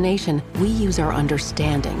destination, we use our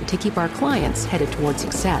understanding to keep our clients headed toward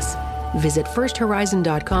success. Visit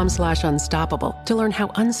firsthorizon.com/unstoppable to learn how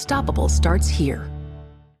unstoppable starts here.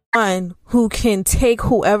 One who can take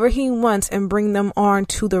whoever he wants and bring them on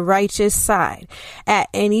to the righteous side at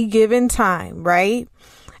any given time, right?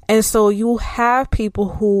 And so you have people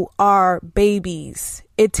who are babies.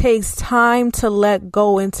 It takes time to let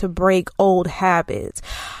go and to break old habits.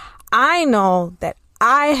 I know that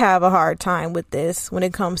I have a hard time with this when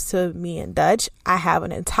it comes to me and Dutch. I have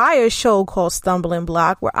an entire show called Stumbling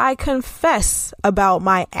Block where I confess about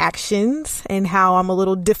my actions and how I'm a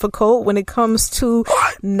little difficult when it comes to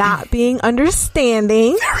not being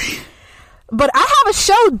understanding. But I have a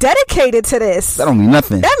show dedicated to this. That don't mean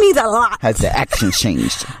nothing. That means a lot. Has the actions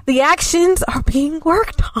changed? The actions are being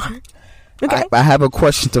worked on. Okay. I have a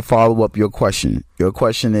question to follow up your question. Your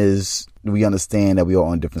question is, we understand that we are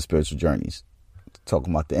on different spiritual journeys.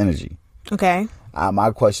 Talking about the energy. Okay.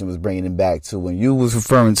 My question was bringing it back to when you was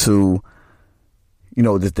referring to,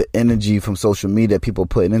 just the energy from social media people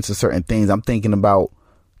putting into certain things. I'm thinking about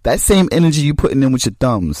that same energy you putting in with your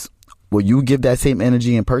thumbs. Will you give that same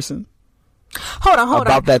energy in person? Hold on.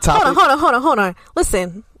 About that topic? Hold on.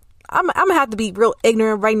 Listen, I'm gonna have to be real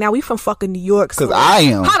ignorant right now. We from fucking New York. Because I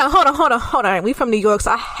am. Hold on. We from New York,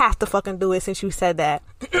 so I have to fucking do it since you said that.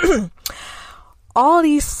 All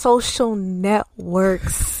these social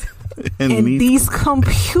networks and these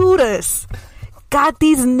computers got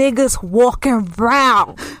these niggas walking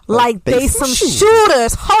around like they some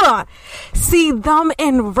shooters. Hold on. See them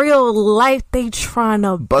in real life, they trying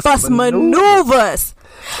to bust maneuvers.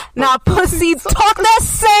 Now, pussy, talk that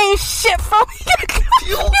same shit from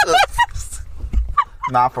your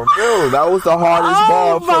Nah, for real. That was the hardest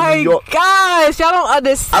bar from New York. Oh my gosh, y'all don't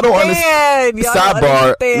understand. I don't understand.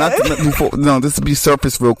 Sidebar. This will be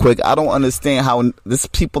surface real quick. I don't understand how there's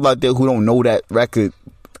people out there who don't know that record.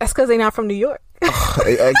 That's because they're not from New York.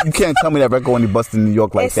 You can't tell me that record only busted in New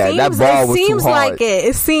York like that. That bar was too hard.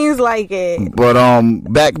 It seems like it. But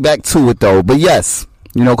back to it though. But yes,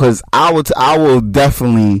 because I will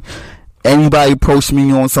definitely, anybody approach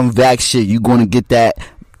me on some vax shit, you're going to get that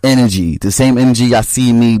energy, the same energy I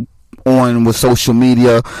see me on with social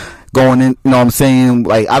media going in. You know what I'm saying?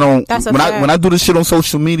 Like I don't. When I do this shit on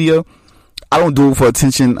social media, I don't do it for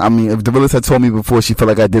attention. I mean, if the realist had told me before she felt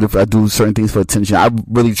like I did it, I do certain things for attention. I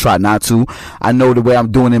really try not to. I know the way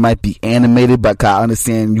I'm doing it might be animated, but I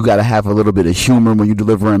understand you got to have a little bit of humor when you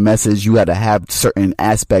deliver a message. You got to have certain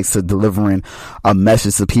aspects to delivering a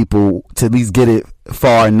message to people to at least get it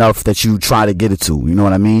far enough that you try to get it to. You know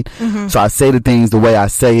what I mean? Mm-hmm. So I say the things the way I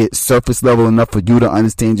say it, surface level enough for you to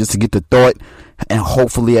understand, just to get the thought. And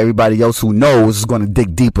hopefully everybody else who knows is going to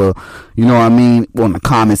dig deeper, you know what I mean, on the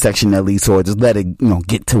comment section at least, or just let it,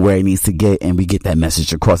 get to where it needs to get, and we get that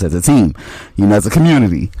message across as a team, as a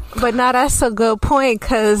community. But now that's a good point,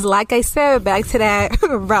 because like I said, back to that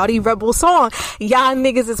Rowdy Rebel song, y'all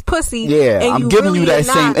niggas is pussy. Yeah, and I'm giving you that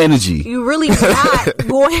same energy. You really not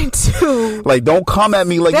going to like, don't come at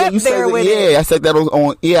me like, yeah, you said that, yeah, I said that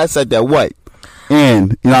on, yeah, I said that, what?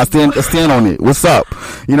 And, I stand on it. What's up?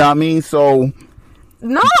 You know what I mean? So...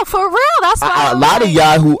 No, for real. That's why a lot of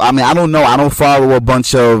y'all who, I don't know. I don't follow a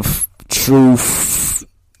bunch of truth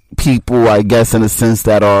people, I guess, in a sense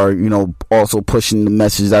that are, also pushing the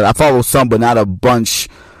message. I follow some, but not a bunch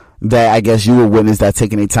that I guess you would witness that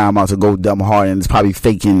taking their time out to go dumb hard and it's probably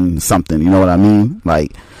faking something. You know what I mean?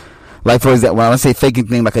 Like for example, when I say faking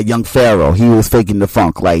thing, like a Young Pharaoh, he was faking the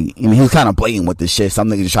funk. Like, he was kind of blatant with this shit. Some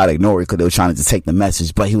niggas just try to ignore it because they were trying to just take the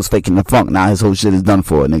message, but he was faking the funk. Now his whole shit is done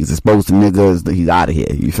for. Niggas exposed to niggas, he's out of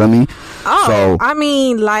here. You feel me? Oh, so, I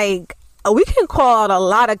mean, like, we can call out a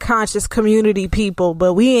lot of conscious community people,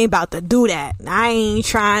 but we ain't about to do that. I ain't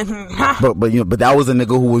trying. But that was a nigga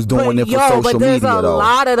who was doing it for social media. But there's a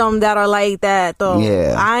lot of them that are like that though.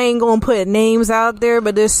 Yeah. I ain't gonna put names out there,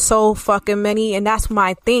 but there's so fucking many, and that's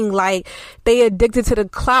my thing. Like, they addicted to the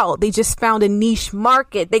clout. They just found a niche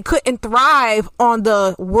market. They couldn't thrive on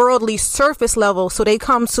the worldly surface level, so they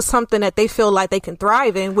come to something that they feel like they can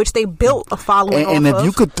thrive in, which they built a following. And if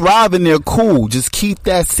you could thrive in there, cool. Just keep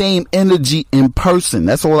that same energy in person.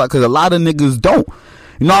 That's all. Because a lot of niggas don't.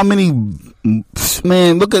 You know how many,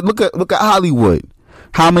 man? Look at Hollywood.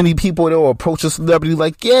 How many people that will approach a celebrity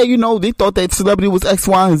like, yeah, they thought that celebrity was X,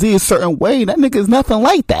 Y, and Z a certain way. That nigga is nothing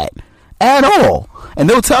like that at all. And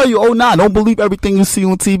they'll tell you, oh nah, don't believe everything you see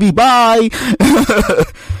on TV. Bye.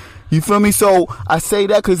 You feel me? So I say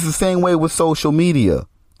that because it's the same way with social media.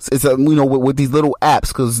 It's with these little apps,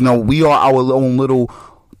 because we are our own little,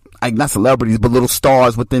 like, not celebrities, but little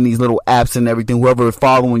stars within these little apps and everything. Whoever is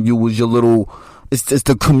following you is your little, it's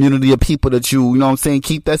the community of people that you know what I'm saying,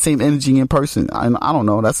 keep that same energy in person. I don't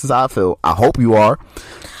know. That's just how I feel. I hope you are.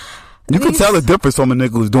 You can tell the difference from a nigga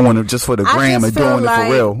who's doing it just for the gram and doing it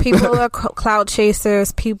for real. People are clout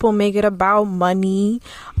chasers. People make it about money.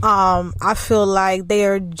 I feel like they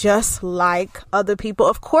are just like other people.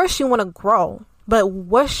 Of course you want to grow, but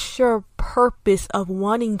what's your purpose of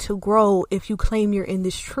wanting to grow if you claim you're in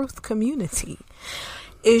this truth community?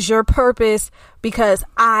 Is your purpose because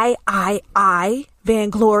I,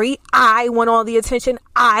 vainglory, I want all the attention,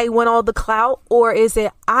 I want all the clout? Or is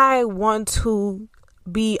it I want to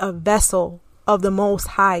be a vessel of the Most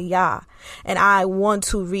High Yah, and I want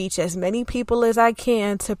to reach as many people as I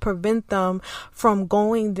can to prevent them from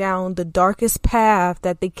going down the darkest path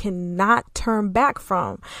that they cannot turn back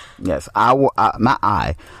from? Yes, I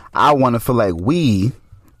want to feel like we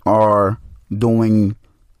are doing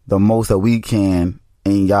the most that we can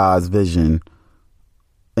in Yah's vision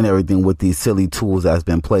and everything with these silly tools that's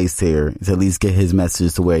been placed here to at least get his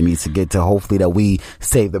message to where it needs to get to. Hopefully that we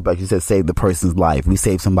save like you said, save the person's life. We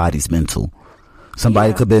save somebody's mental.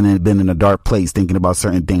 Somebody could have been in a dark place thinking about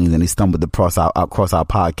certain things, and they stumbled across our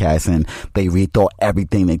podcast, and they rethought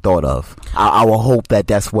everything they thought of. I will hope that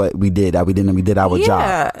that's what we did. That we did our job.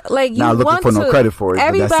 Yeah, like, you not looking for no credit for it.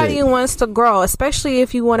 Everybody wants to grow, especially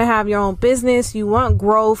if you want to have your own business. You want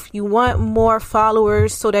growth. You want more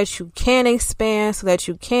followers so that you can expand, so that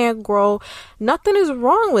you can grow. Nothing is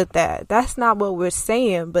wrong with that. That's not what we're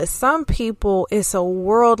saying. But some people, it's a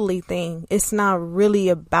worldly thing. It's not really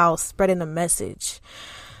about spreading a message.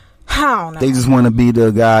 I don't know. They just want to be the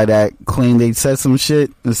guy that claim they said some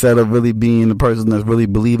shit instead of really being the person that's really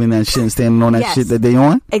believing that shit and standing on that shit that they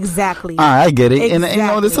on. Exactly. All right, I get it. Exactly.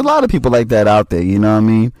 And there's a lot of people like that out there. You know what I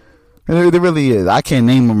mean? There really is. I can't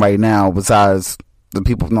name them right now besides the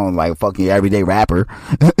people know, like fucking everyday rapper.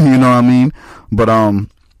 You know what I mean? But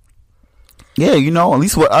yeah, you know, at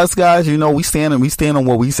least with us guys, you know, we stand on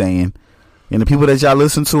what we saying. And the people that y'all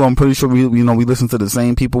listen to, I'm pretty sure we listen to the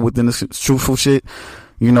same people within this truthful shit.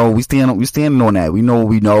 You know, we standing on that. We know what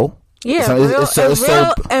we know. Yeah,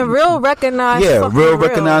 real recognized. Yeah, real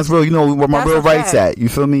recognized, real. You know where my real rights at. You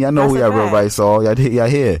feel me? I know who y'all real rights are. Y'all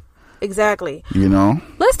here. Exactly. You know.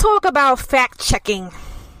 Let's talk about fact checking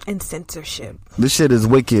and censorship. This shit is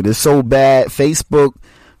wicked. It's so bad. Facebook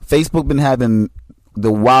been having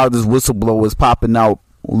the wildest whistleblowers popping out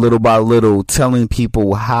little by little, telling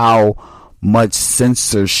people how much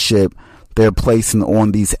censorship they're placing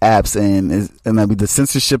on these apps, and I mean the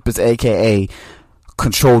censorship is AKA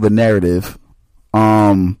control the narrative.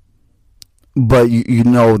 But you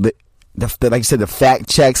know the like you said, the fact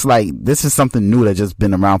checks, like this is something new that just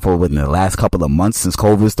been around for within the last couple of months since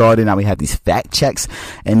COVID started. Now we have these fact checks,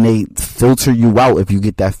 and they filter you out if you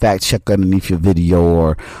get that fact check underneath your video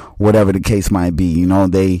or whatever the case might be. You know,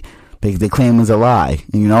 they claim it's a lie.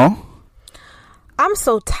 You know. I'm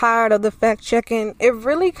so tired of the fact checking. It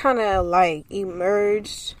really kind of like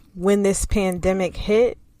emerged when this pandemic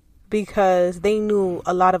hit, because they knew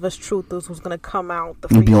a lot of us truthers was going to come out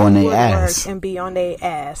and be on their ass. And be on their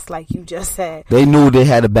ass, like you just said. They knew they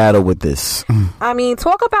had a battle with this. I mean,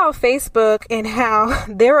 talk about Facebook and how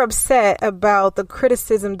they're upset about the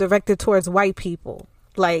criticism directed towards white people.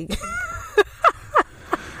 Like...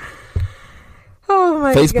 Oh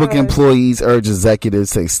my Facebook God. Employees urge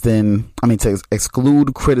executives to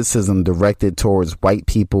exclude criticism directed towards white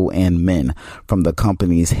people and men from the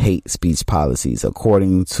company's hate speech policies,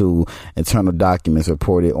 according to internal documents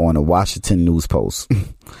reported on a Washington News Post.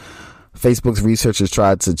 Facebook's researchers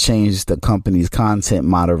tried to change the company's content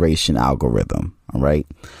moderation algorithm. All right.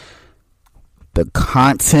 The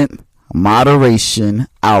content moderation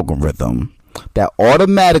algorithm that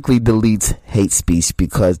automatically deletes hate speech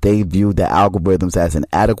because they view the algorithms as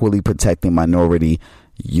inadequately protecting minority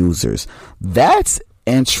users. That's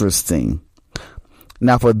interesting.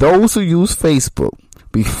 Now, for those who use Facebook,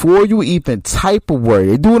 before you even type a word,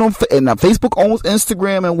 they do it on, and now Facebook owns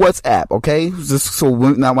Instagram and WhatsApp, okay?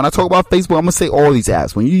 Now when I talk about Facebook, I'm going to say all these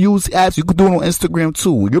apps. When you use apps, you can do it on Instagram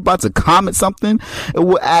too. When you're about to comment something, it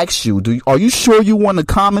will ask you, are you sure you want to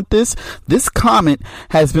comment this? This comment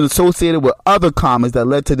has been associated with other comments that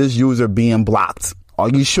led to this user being blocked. Are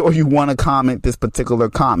you sure you want to comment this particular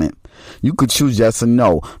comment? You could choose yes or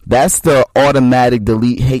no. That's the automatic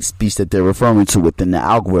delete hate speech that they're referring to within the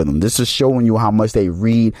algorithm. This is showing you how much they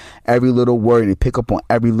read every little word and they pick up on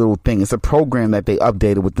every little thing. It's a program that they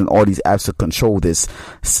updated within all these apps to control this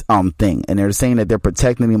thing. And they're saying that they're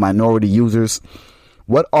protecting the minority users.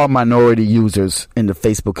 What are minority users in the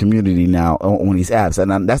Facebook community now on these apps?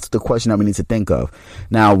 And that's the question that we need to think of.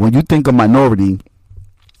 Now, when you think of minority,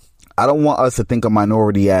 I don't want us to think of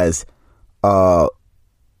minority as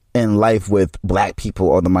in life with black people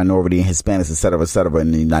or the minority and Hispanics, et cetera,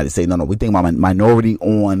 in the United States. No, we think about minority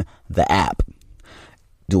on the app.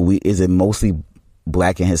 Is it mostly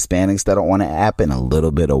black and Hispanics that are on the app and a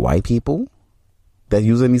little bit of white people that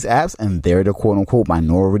using these apps, and they're the quote unquote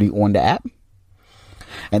minority on the app?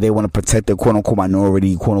 And they want to protect their quote-unquote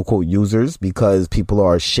minority, quote-unquote users because people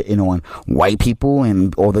are shitting on white people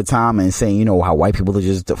and all the time and saying, you know, how white people are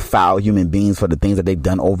just foul human beings for the things that they've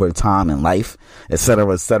done over time in life, et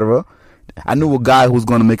cetera, et cetera. I knew a guy who was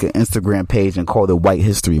going to make an Instagram page and call it White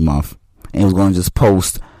History Month. And he was going to just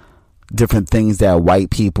post different things that white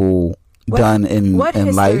people done in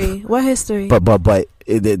life. What history? But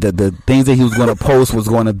the things that he was going to post was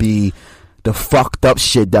going to be the fucked up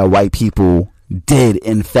shit that white people did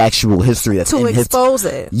in factual history. That's to expose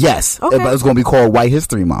it. Yes. Okay. It's going to be called White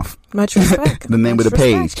History Month. Much respect. The name of the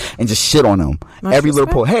page. And just shit on them. Much Every respect.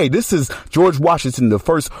 little post. Hey, this is George Washington, the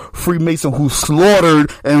first Freemason who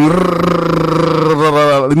slaughtered and, you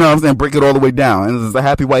know what I'm saying, break it all the way down. And it's a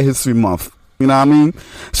happy White History Month. You know what I mean?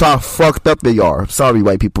 So how fucked up they are. Sorry,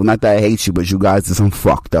 white people. Not that I hate you, but you guys did some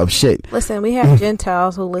fucked up shit. Listen, we have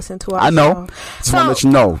Gentiles who listen to our I know. show. Just want to let you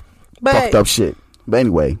know. but- Fucked up shit. But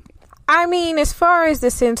anyway. I mean, as far as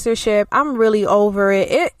the censorship, I'm really over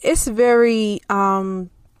it. It's very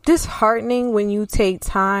disheartening when you take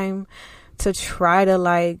time to try to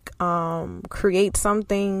like create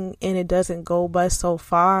something and it doesn't go but so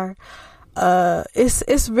far.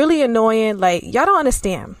 It's really annoying. Like, y'all don't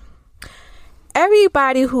understand.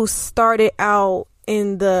 Everybody who started out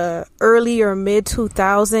in the early or mid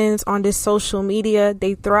 2000s on this social media,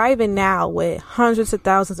 they thriving now with hundreds of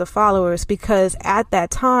thousands of followers because at that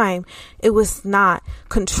time it was not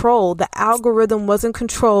controlled. The algorithm wasn't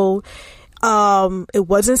controlled. It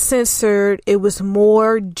wasn't censored. It was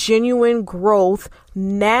more genuine growth.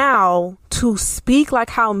 Now to speak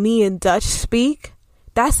like how me and Dutch speak,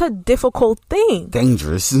 that's a difficult thing.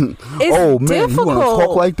 Dangerous. It's oh man, difficult. you want to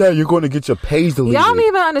talk like that? You're going to get your page deleted. Y'all don't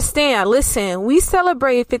even understand. Listen, we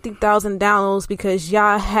celebrate 50,000 downloads because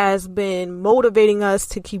y'all has been motivating us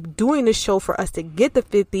to keep doing the show for us to get the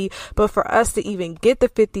 50, but for us to even get the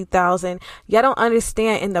 50,000, y'all don't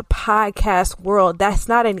understand in the podcast world, that's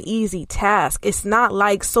not an easy task. It's not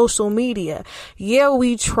like social media. Yeah,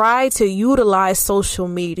 we try to utilize social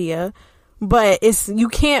media, but you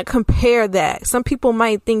can't compare that. Some people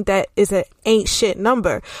might think that is an ain't shit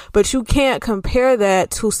number, but you can't compare that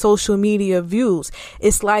to social media views.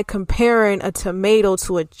 It's like comparing a tomato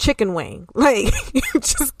to a chicken wing. Like, you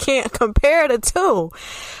just can't compare the two.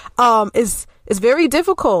 It's very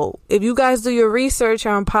difficult. If you guys do your research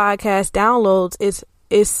on podcast downloads,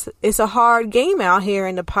 it's a hard game out here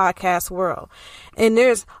in the podcast world. And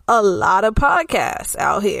there's a lot of podcasts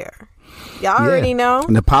out here. Y'all already know.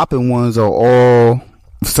 And the popping ones are all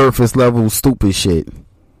surface level stupid shit.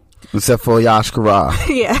 Except for Yash Kara.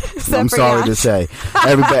 Yeah. I'm sorry to say.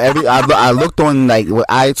 I looked on like what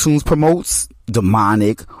iTunes promotes,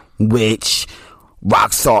 demonic, witch,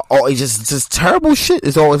 rockstar, it's just terrible shit.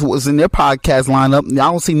 It's always what's in their podcast lineup.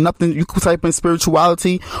 I don't see nothing. You could type in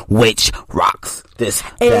spirituality, witch, rocks, this,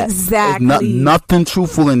 exactly. That. Nothing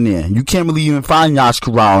truthful in there. You can't really even find Yash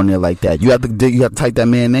Kara on there like that. You have to type that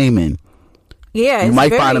man name in. Yeah, you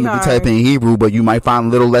might find him if you type in Hebrew, but you might find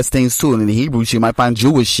little less things too. And in the Hebrew, you might find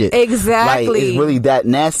Jewish shit. Exactly. Like, it's really that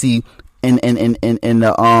nasty in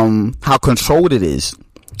the how controlled it is.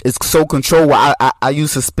 It's so controlled. I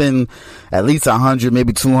used to spend at least $100,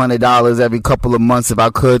 maybe $200 every couple of months if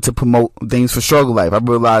I could to promote things for Struggle Life. I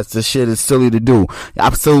realized this shit is silly to do.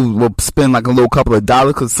 I still will spend like a little couple of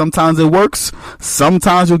dollars because sometimes it works.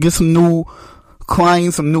 Sometimes you'll get some new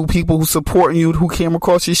clients, some new people who supporting you, who came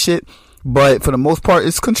across your shit. But for the most part,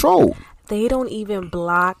 it's controlled. They don't even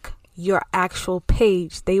block your actual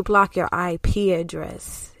page. They block your IP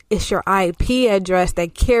address. It's your IP address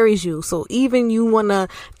that carries you. So even you want to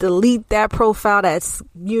delete that profile that's,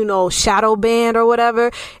 shadow banned or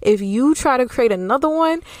whatever, if you try to create another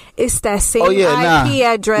one, it's that same IP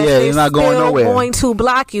address. Yeah, you're not going nowhere. Going to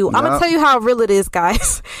block you. I'm going to tell you how real it is,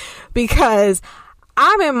 guys, because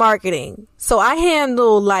I'm in marketing. So I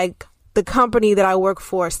handle like the company that I work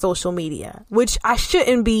for, social media, which I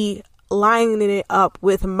shouldn't be lining it up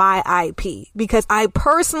with my IP because I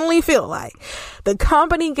personally feel like the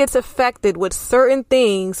company gets affected with certain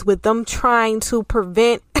things with them trying to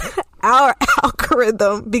prevent our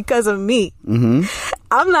algorithm because of me. Mm-hmm.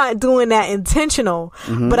 I'm not doing that intentional,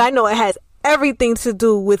 but I know it has everything to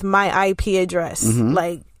do with my IP address. Mm-hmm.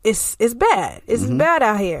 Like it's bad. It's bad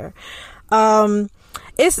out here.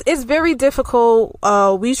 It's very difficult.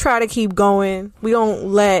 We try to keep going. We don't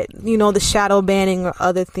let the shadow banning or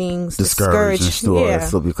other things discourage.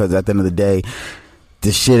 So because at the end of the day,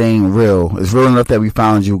 this shit ain't real. It's real enough that we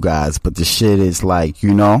found you guys, but the shit is like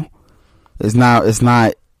it's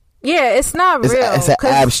not. Yeah, it's not real. It's an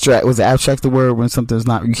abstract. Was abstract the word when something's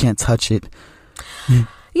not? You can't touch it.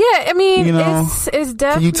 Yeah, I mean, it's definitely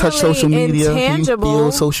can you touch social media? intangible. Can you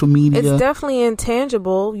feel social media? It's definitely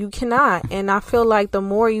intangible. You cannot. And I feel like the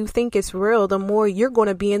more you think it's real, the more you're going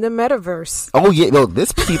to be in the metaverse. Oh, yeah. No,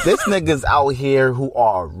 this niggas out here who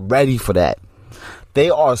are ready for that. They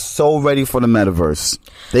are so ready for the metaverse.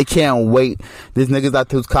 They can't wait. There's niggas out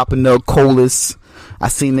there who's copping their Oculus. I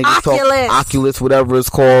seen niggas talk Oculus, whatever it's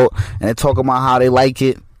called, and they talk about how they like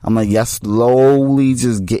it. I'm like, y'all slowly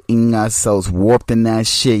just getting ourselves warped in that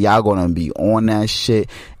shit. Y'all gonna be on that shit,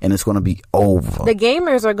 and it's gonna be over. The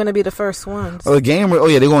gamers are gonna be the first ones. Oh,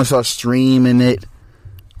 they're gonna start streaming it.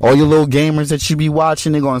 All your little gamers that you be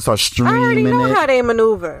watching, they're gonna start streaming it. I already know how they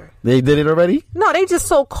maneuver. They did it already? No, they just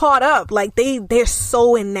so caught up. Like, they're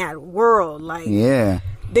so in that world. Like, yeah.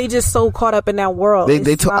 They just so caught up in that world.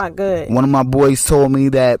 It's not good. One of my boys told me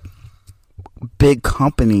that big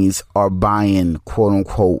companies are buying quote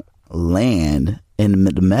unquote land in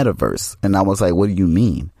the metaverse, and I was like, what do you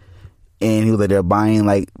mean? And he was like, they're buying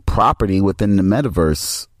like property within the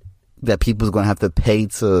metaverse that people's gonna have to pay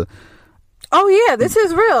to. Oh yeah, this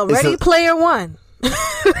is real. Ready Player One.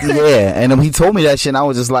 Yeah, and he told me that shit, and I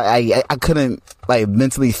was just like, I couldn't like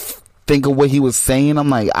mentally think of what he was saying. I'm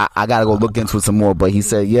like, I gotta go look into it some more. But he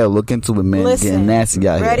said, yeah, look into it, man. Listen, getting nasty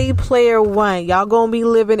out here. Ready Player One. Y'all gonna be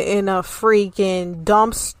living in a freaking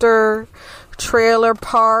dumpster trailer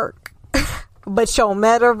park. But your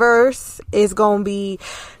metaverse is gonna be,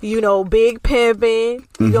 big pimping.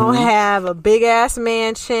 You're gonna have a big ass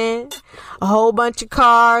mansion, a whole bunch of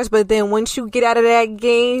cars. But then once you get out of that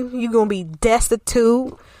game, you're gonna be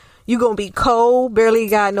destitute. You're gonna be cold, barely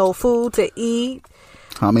got no food to eat.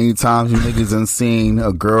 How many times you niggas done seen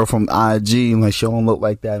a girl from IG like she don't look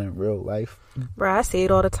like that in real life? Bruh, I see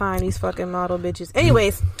it all the time, these fucking model bitches.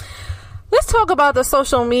 Anyways, let's talk about the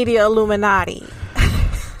social media Illuminati.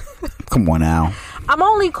 Come on now. I'm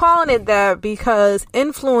only calling it that because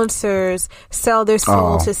influencers sell their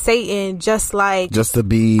soul to Satan, just to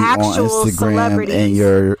be on Instagram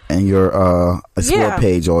and your explore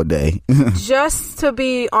page all day. Just to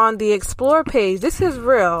be on the explore page. This is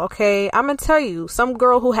real, okay? I'm gonna tell you, some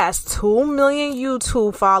girl who has 2 million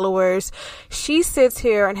YouTube followers, she sits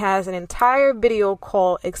here and has an entire video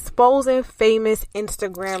called Exposing Famous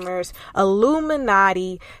Instagrammers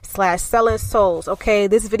Illuminati / Selling Souls. Okay,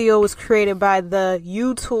 this video was created by the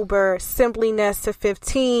YouTuber Simply Nesta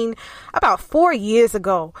 15 about 4 years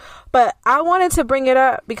ago. But I wanted to bring it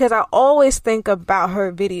up because I always think about her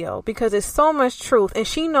video because it's so much truth, and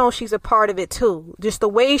she knows she's a part of it too. Just the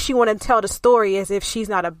way she want to tell the story as if she's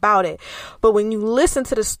not about it. But when you listen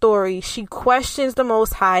to the story, she questions the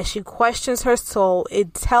Most High. She questions her soul.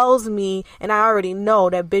 It tells me, and I already know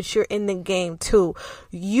that, bitch, you're in the game too.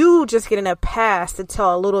 You just getting a pass to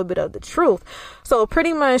tell a little bit of the truth. So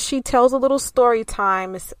pretty much she tells a little story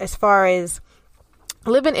time as far as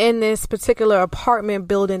living in this particular apartment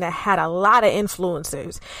building that had a lot of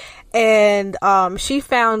influencers. And she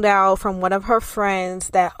found out from one of her friends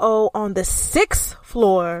that, on the 6th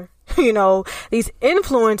floor, these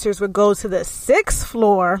influencers would go to the 6th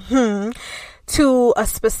floor to a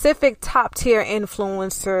specific top tier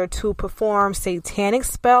influencer to perform satanic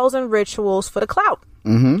spells and rituals for the clout.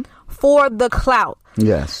 For the clout.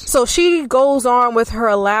 Yes. So she goes on with her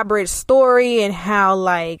elaborate story and how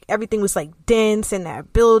like everything was like dense in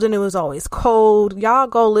that building. It was always cold. Y'all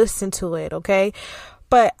go listen to it, okay?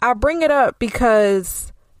 But I bring it up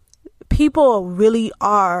because people really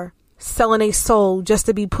are selling a soul just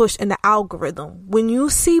to be pushed in the algorithm. When you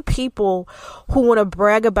see people who want to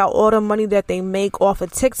brag about all the money that they make off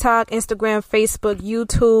of TikTok, Instagram, Facebook,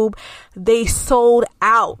 YouTube, they sold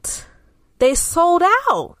out. They sold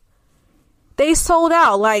out. They sold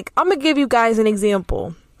out. Like, I'm going to give you guys an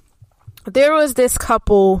example. There was this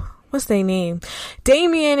couple, what's their name?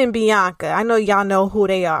 Damien and Bianca. I know y'all know who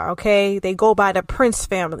they are, okay? They go by the Prince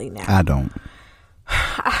family now. I don't.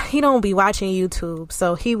 He don't be watching YouTube,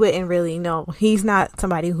 so he wouldn't really know. He's not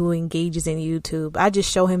somebody who engages in YouTube. I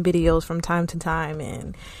just show him videos from time to time,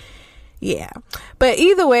 and yeah. But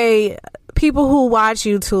either way, people who watch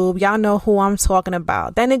YouTube, y'all know who I'm talking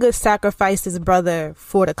about. That nigga sacrificed his brother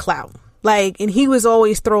for the clout. Like, and he was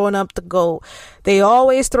always throwing up the gold. They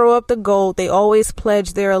always throw up the gold. They always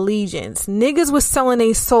pledge their allegiance. Niggas was selling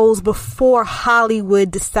their souls before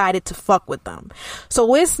Hollywood decided to fuck with them.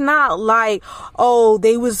 So it's not like,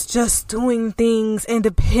 they was just doing things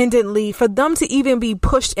independently. For them to even be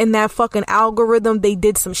pushed in that fucking algorithm, they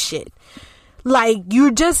did some shit. Like,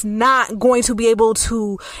 you're just not going to be able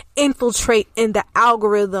to infiltrate in the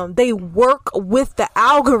algorithm. They work with the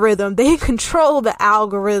algorithm. They control the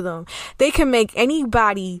algorithm. They can make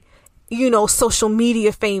anybody, social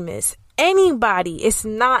media famous. Anybody. It's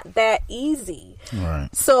not that easy. Right.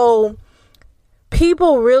 So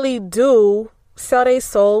people really do sell their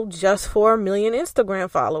soul just for 1 million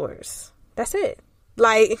Instagram followers. That's it.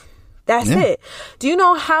 Like, that's it. Do you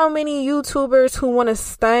know how many YouTubers who want to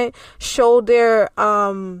stunt show their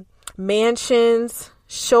mansions,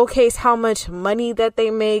 showcase how much money that they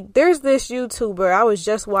make? There's this YouTuber. I was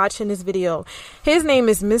just watching this video. His name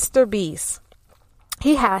is Mr. Beast.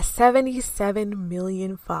 He has 77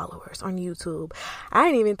 million followers on YouTube. I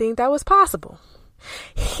didn't even think that was possible.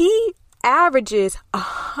 He averages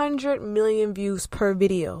 100 million views per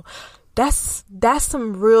video. That's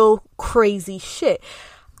some real crazy shit.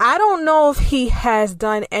 I don't know if he has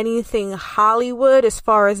done anything Hollywood as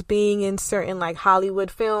far as being in certain like Hollywood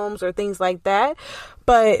films or things like that,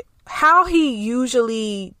 but how he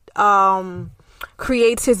usually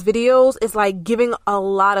creates his videos is like giving a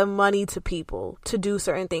lot of money to people to do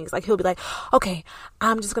certain things. Like he'll be like, okay,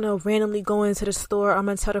 I'm just gonna randomly go into the store, I'm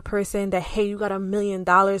gonna tell the person that, hey, you got $1 million,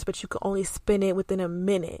 but you can only spend it within a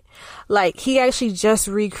minute. Like he actually just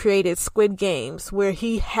recreated Squid Games where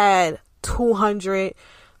he had 200,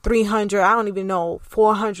 300, I don't even know,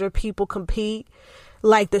 400 people compete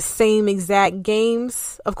like the same exact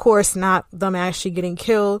games. Of course, not them actually getting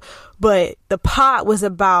killed, but the pot was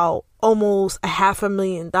about almost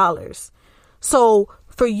 $500,000. So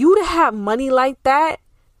for you to have money like that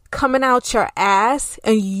coming out your ass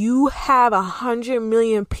and you have 100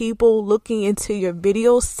 million people looking into your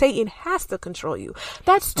videos, Satan has to control you.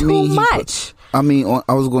 That's too much. I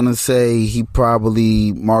was going to say he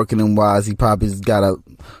probably, marketing wise, he probably got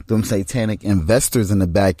them satanic investors in the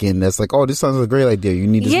back end that's like, oh, this sounds like a great idea. You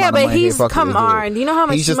need this amount of money. Yeah, but come on. You know how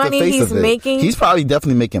much money he's making? He's probably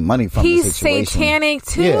definitely making money from the situation. He's satanic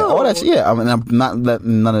too. Yeah, all that. Yeah, I'm not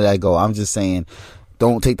letting none of that go. I'm just saying,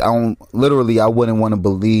 literally, I wouldn't want to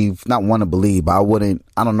believe, not want to believe, but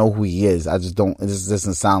I don't know who he is. I just don't, it just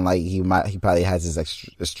doesn't sound like he probably has this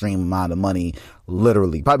extreme amount of money.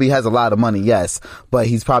 Literally, probably has a lot of money, yes, but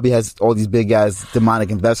he's probably has all these big ass demonic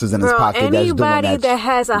investors in his pocket. Anybody that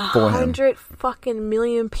has 100 fucking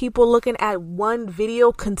million people looking at one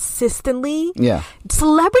video consistently, yeah.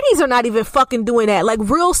 Celebrities are not even fucking doing that. Like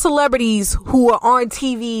real celebrities who are on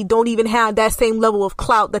TV don't even have that same level of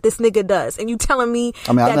clout that this nigga does. And you telling me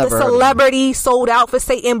that the celebrity sold out for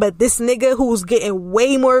Satan, but this nigga who's getting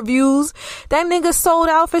way more views, that nigga sold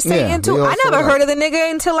out for Satan too. I never heard of the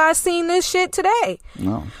nigga until I seen this shit today.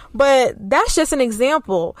 No. But that's just an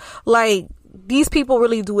example. Like, these people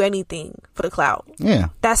really do anything for the clout. Yeah.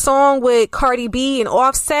 That song with Cardi B and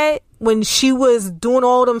Offset, when she was doing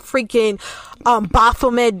all them freaking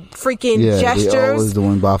Baphomet freaking gestures. They always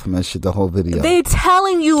doing Baphomet shit the whole video. They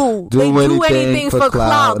telling you they do anything for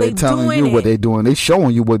clout. They telling you what they doing. They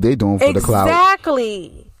showing you what they doing for the clout.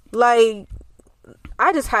 Exactly. Like,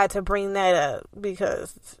 I just had to bring that up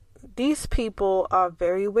because these people are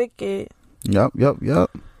very wicked. Yep.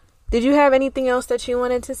 Did you have anything else that you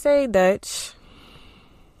wanted to say, Dutch?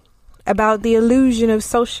 About the illusion of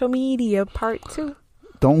social media, part 2?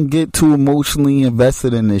 Don't get too emotionally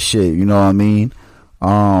invested in this shit. You know what I mean?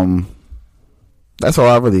 That's all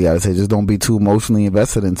I really gotta say. Just don't be too emotionally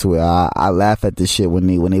invested into it. I laugh at this shit when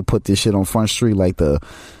they put this shit on Front Street, like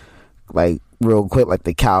real quick, like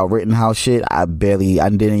the Kyle Rittenhouse shit. I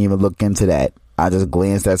didn't even look into that. I just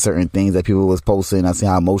glanced at certain things that people was posting. I see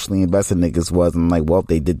how emotionally invested niggas was. And I'm like, well,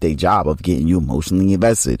 they did their job of getting you emotionally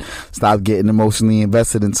invested. Stop getting emotionally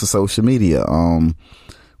invested into social media. When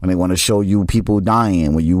they want to show you people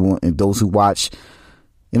dying, when you want those who watch,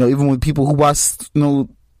 even with people who watch,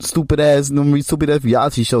 stupid ass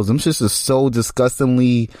reality shows, them shits are so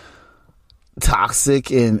disgustingly toxic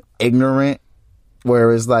and ignorant.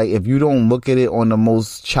 Whereas, like, if you don't look at it on the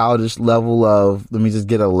most childish level of, let me just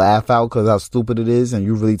get a laugh out because how stupid it is, and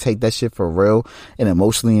you really take that shit for real and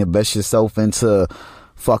emotionally invest yourself into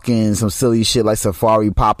fucking some silly shit like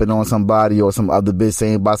Safari popping on somebody or some other bitch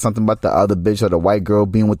saying about something about the other bitch or the white girl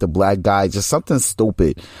being with the black guy, just something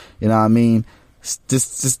stupid. You know what I mean?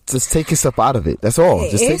 Just take yourself out of it. That's all.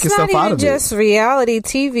 Just take yourself out of it. It's not even just reality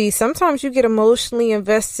TV. Sometimes you get emotionally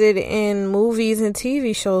invested in movies and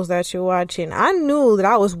TV shows that you're watching. I knew that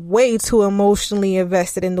I was way too emotionally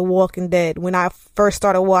invested in The Walking Dead when I first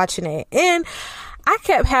started watching it. And I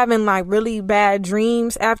kept having like really bad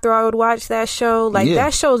dreams after I would watch that show. Like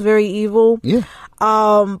that show is very evil. Yeah.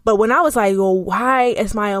 But when I was like, well, why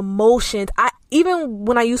is my emotions? Even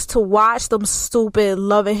when I used to watch them stupid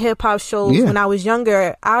Love and Hip Hop shows when I was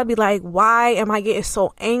younger, I'd be like, why am I getting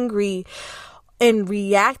so angry and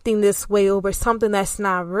reacting this way over something that's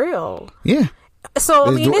not real? Yeah.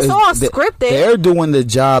 So, it's all scripted. They're doing the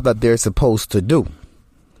job that they're supposed to do.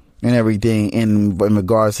 And everything in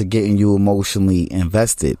regards to getting you emotionally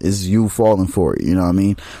invested. Is you falling for it. You know what I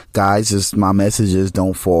mean? Guys, just my message is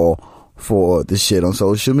don't fall for the shit on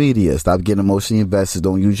social media. Stop getting emotionally invested.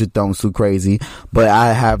 Don't use your thumbs too crazy. But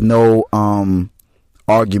I have no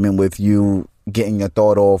argument with you getting your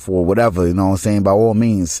thought off or whatever. You know what I'm saying? By all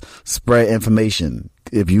means, spread information.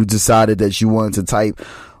 If you decided that you wanted to type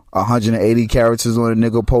 180 characters on a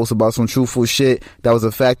nigga post about some truthful shit that was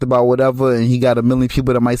a fact about whatever, and he got 1 million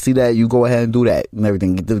people that might see that, you go ahead and do that and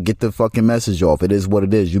everything. Get the fucking message off. It is what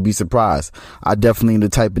it is. You'd be surprised. I definitely am the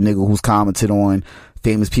type of nigga who's commented on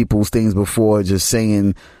famous people's things before, just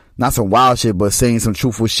saying not some wild shit, but saying some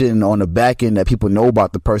truthful shit on the back end that people know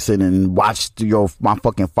about the person, and watch my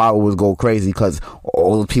fucking followers go crazy because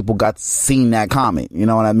all the people got seen that comment. You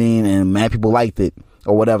know what I mean? And mad people liked it,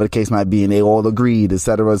 or whatever the case might be, and they all agreed,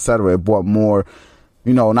 etc., etc. It brought more,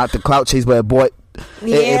 not the clout chase, but it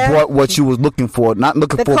brought what you was looking for, not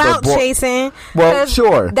looking the for clout chasing. Well,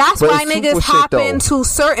 sure, that's but why niggas hop into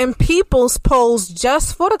certain people's posts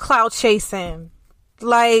just for the clout chasing.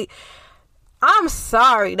 Like, I'm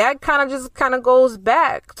sorry, that kind of goes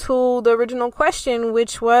back to the original question,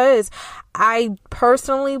 which was, I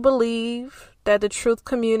personally believe that the truth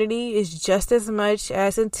community is just as much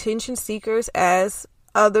as attention seekers as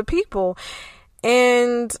other people.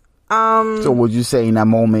 And so would you say in that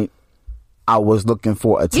moment I was looking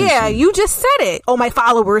for attention? Yeah, you just said it. Oh, my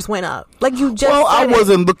followers went up. Like, you just Well, I said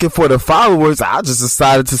wasn't looking for the followers. I just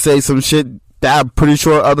decided to say some shit that I'm pretty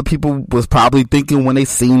sure other people was probably thinking when they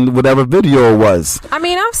seen whatever video it was. I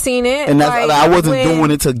mean, I've seen it. And that's, I wasn't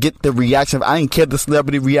doing it to get the reaction. I didn't care if the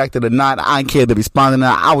celebrity reacted or not. I didn't care if they responded or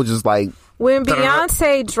not. I was just like... When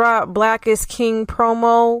Beyonce dropped Black is King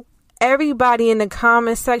promo, everybody in the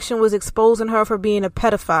comment section was exposing her for being a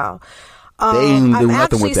pedophile. I'm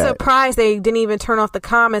actually surprised they didn't even turn off the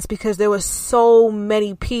comments, because there was so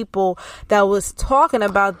many people that was talking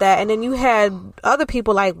about that. And then you had other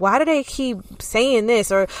people like, why do they keep saying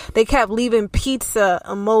this? Or they kept leaving pizza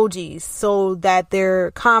emojis so that their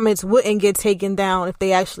comments wouldn't get taken down if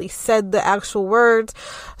they actually said the actual words.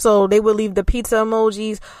 So they would leave the pizza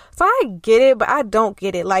emojis. So I get it, but I don't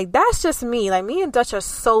get it. Like, that's just me. Like, me and Dutch are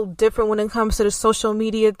so different when it comes to the social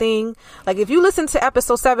media thing. Like, if you listen to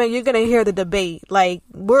episode 7, you're going to hear the debate. Like,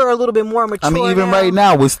 we're a little bit more mature. I mean, even right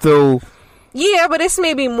now, we're still... Yeah, but it's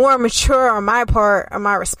maybe more mature on my part, on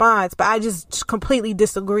my response. But I just completely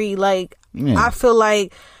disagree. Like, I feel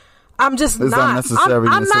like I'm just it's not.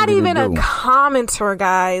 I'm not even a commenter,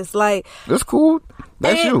 guys. Like, that's cool.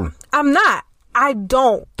 That's you. I'm not. I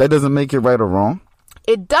don't. That doesn't make it right or wrong.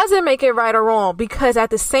 It doesn't make it right or wrong, because at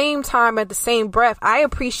the same time, at the same breath, I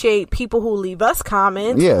appreciate people who leave us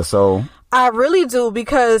comments. Yeah, so I really do,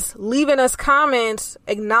 because leaving us comments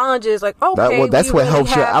acknowledges, like, okay, that's what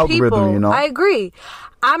helps your algorithm, you know. I agree.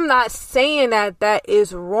 I'm not saying that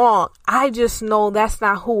is wrong. I just know that's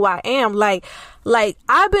not who I am. Like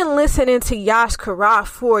I've been listening to Yash Karaf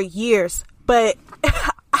for years, but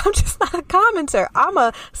I'm just not a commenter. I'm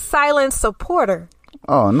a silent supporter.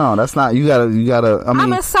 Oh no, that's not. You gotta. I mean,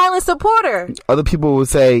 I'm a silent supporter. Other people would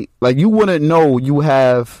say, like, you wouldn't know you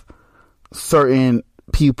have certain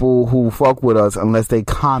people who fuck with us unless they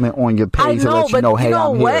comment on your page and let you know, hey, you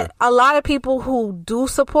know I'm what? here. A lot of people who do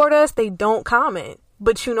support us, they don't comment.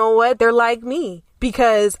 But you know what? They're like me,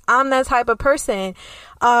 because I'm that type of person.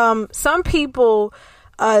 Some people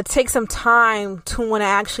take some time to want to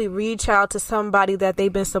actually reach out to somebody that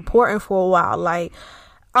they've been supporting for a while. Like,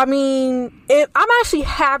 I mean, I'm actually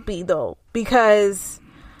happy, though, because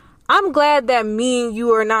I'm glad that me and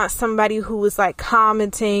you are not somebody who is, like,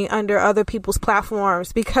 commenting under other people's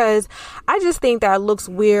platforms, because I just think that looks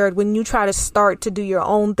weird when you try to start to do your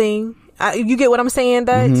own thing. You get what I'm saying,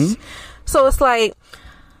 Dutch? Mm-hmm. So it's like,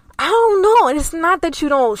 I don't know. And it's not that you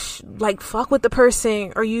don't fuck with the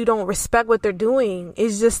person or you don't respect what they're doing.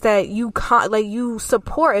 It's just that you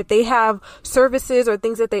support. If they have services or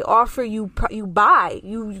things that they offer, you buy.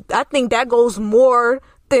 I think that goes more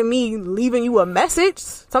than me leaving you a message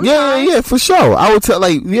sometimes. Yeah, for sure. I would tell,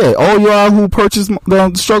 all y'all who purchase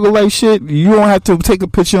the Struggle Life shit, you don't have to take a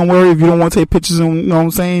picture and worry if you don't want to take pictures, you know what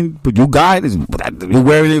I'm saying? But you got it, you're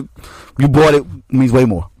wearing it, you bought it, means way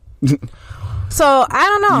more. So, I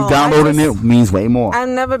don't know. You downloading it means way more. I've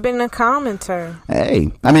never been a commenter. Hey,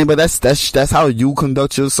 I mean, but that's how you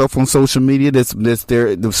conduct yourself on social media.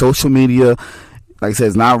 The social media, like I said,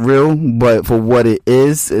 it's not real, but for what it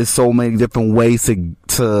is so many different ways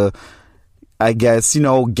to I guess,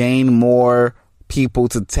 gain more people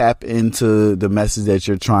to tap into the message that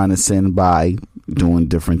you're trying to send by doing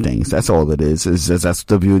different things. That's all it is. It's just, that's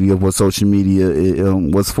the beauty of what social media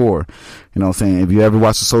was for. You know what I'm saying? If you ever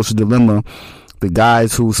watch The Social Dilemma, the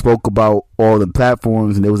guys who spoke about all the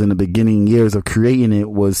platforms, and it was in the beginning years of creating it,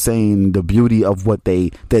 was saying the beauty of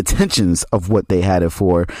the intentions of what they had it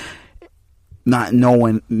for. not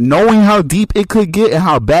knowing how deep it could get and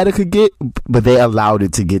how bad it could get, but they allowed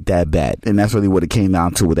it to get that bad. And that's really what it came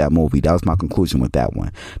down to with that movie. That was my conclusion with that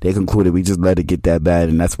one. They concluded we just let it get that bad,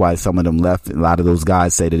 and that's why some of them left. A lot of those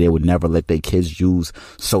guys say that they would never let their kids use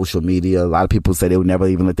social media. A lot of people say they would never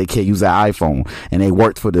even let their kid use their iPhone, and they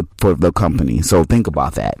worked for the company. So think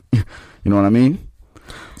about that. You know what I mean?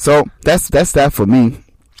 So that's that for me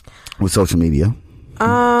with social media.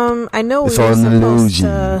 I know it's all an illusion.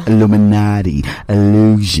 Illuminati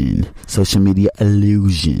illusion. Social media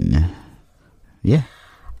illusion. Yeah.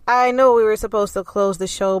 I know we were supposed to close the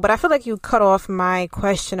show, but I feel like you cut off my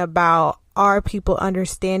question about are people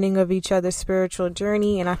understanding of each other's spiritual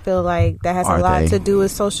journey, and I feel like that has a lot to do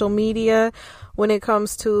with social media when it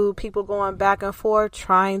comes to people going back and forth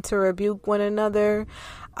trying to rebuke one another.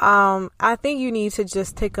 I think you need to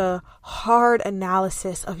just take a hard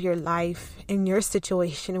analysis of your life and your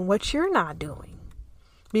situation and what you're not doing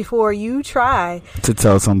before you try to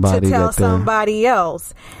tell somebody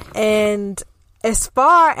else. And as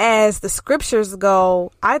far as the scriptures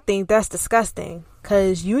go, I think that's disgusting,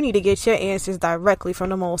 because you need to get your answers directly from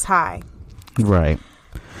the Most High. Right.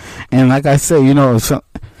 And like I say,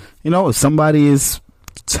 if somebody is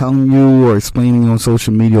telling you or explaining on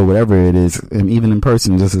social media or whatever it is, and even in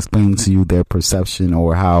person, just explaining to you their perception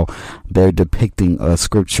or how they're depicting a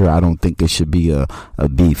scripture, I don't think it should be a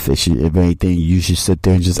beef. It should, if anything, you should sit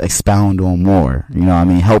there and just expound on more. You know what I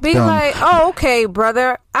mean? Help them. Be like, oh, okay,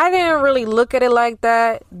 brother, I didn't really look at it like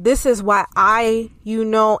that. This is why I,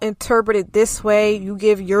 interpret it this way. You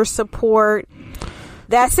give your support.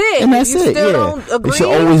 That's it. And that's it. Don't agree, it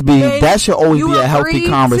should always be. That should always be a healthy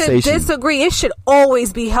conversation. To disagree. It should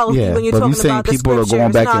always be healthy when you're talking about the people scriptures. Are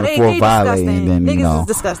going back and forth violating, then niggas is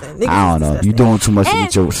disgusting. Niggas I don't know. You're doing too much to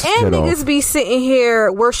get your shit off. And niggas be sitting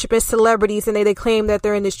here worshiping celebrities, and they claim that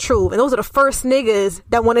they're in this truth. And those are the first niggas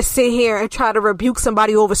that want to sit here and try to rebuke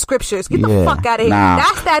somebody over scriptures. Get the fuck out of here.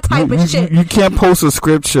 That's that type of shit. You can't post a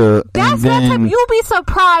scripture. That's that type. You'll be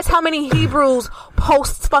surprised how many Hebrews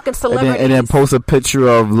post fucking celebrities. And then post a picture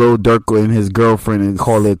of Lil Durk and his girlfriend and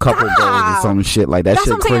call it couple goals or some shit like that. That's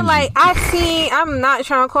shit what I'm saying. Cringy. Like, I'm not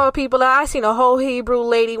trying to call people out. I seen a whole Hebrew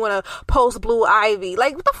lady want to post Blue Ivy.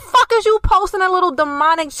 Like, what the fuck is you posting a little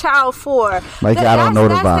demonic child for? Like, I don't know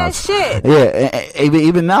the vibes. That shit. Yeah,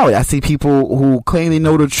 even now, I see people who claim they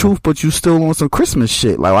know the truth, but you still on some Christmas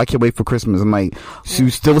shit. Like, I can't wait for Christmas. I'm like, so you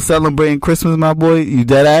still celebrating Christmas, my boy? You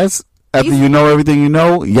dead ass? After you know everything you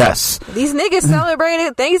know? Yes. These niggas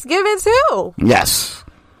celebrated Thanksgiving too. Yes.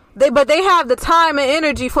 But they have the time and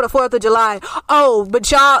energy for the 4th of July. Oh,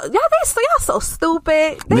 but y'all so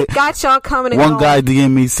stupid. They got y'all coming and One going. guy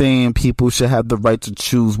DM'd me saying people should have the right to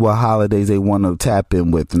choose what holidays they want to tap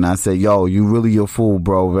in with. And I said, yo, you really a fool,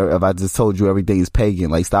 bro. If I just told you everything is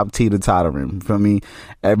pagan, like, stop teeter-tottering. For me,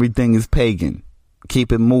 everything is pagan.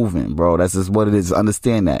 Keep it moving, bro. That's just what it is.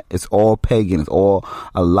 Understand that. It's all pagan. It's all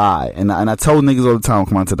a lie. And I told niggas all the time,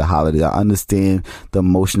 come on to the holiday. I understand the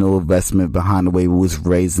emotional investment behind the way we was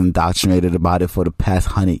raised and indoctrinated about it for the past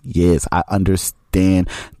 100 years. I understand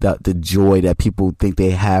the joy that people think they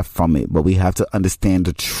have from it, but we have to understand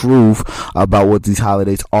the truth about what these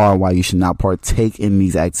holidays are and why you should not partake in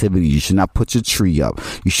these activities. You should not put your tree up.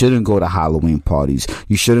 You shouldn't go to Halloween parties.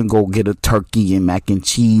 You shouldn't go get a turkey and mac and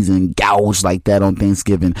cheese and gouge like that on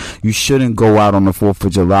Thanksgiving. You shouldn't go out on the 4th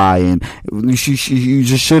of July, and you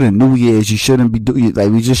just shouldn't. New Year's, you shouldn't be doing,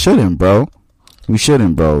 like, we just shouldn't, bro. We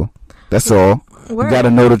shouldn't, bro. That's all. You gotta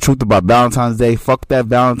know the truth about Valentine's Day. Fuck that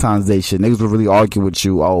Valentine's Day shit. Niggas will really argue with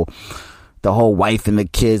you. Oh, the whole wife and the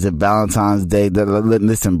kids at Valentine's Day.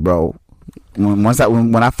 Listen, bro. When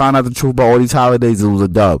I found out the truth about all these holidays, it was a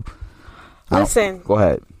dub. Listen. Go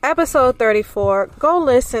ahead. Episode 34. Go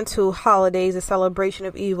listen to Holidays, a Celebration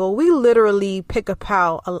of Evil. We literally pick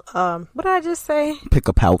apart. What did I just say? Pick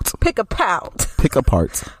apart. Pick apart. Pick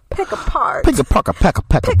apart. Pick apart. Pick apart.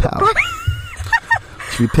 Pick apart.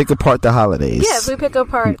 We pick apart the holidays. Yes, we pick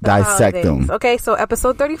apart the dissect holidays. them. Okay, so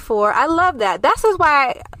episode 34. I love that. That's just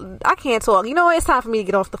why I can't talk. You know what? It's time for me to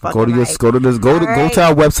get off the fucking mic. Go to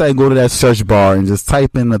our website and go to that search bar and just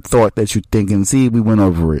type in the thought that you think and see if we went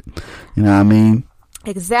over it. You know what I mean?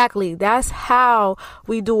 Exactly. That's how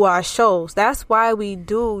we do our shows. That's why we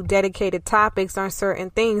do dedicated topics on certain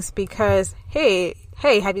things, because hey,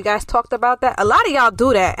 have you guys talked about that? A lot of y'all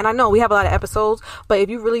do that, and I know we have a lot of episodes, but if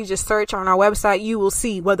you really just search on our website, you will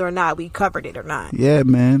see whether or not we covered it or not. Yeah,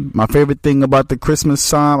 man. My favorite thing about the Christmas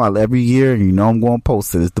time, every year, and you know I'm going to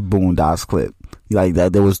post it, is the Boondocks clip. Like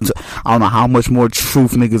that, there was, I don't know how much more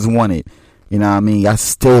truth niggas wanted. You know what I mean? Y'all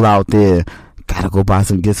still out there. Gotta go buy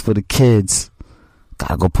some gifts for the kids.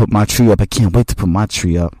 Gotta go put my tree up. I can't wait to put my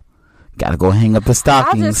tree up. Gotta go hang up the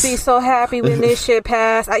stockings. I just be so happy when this shit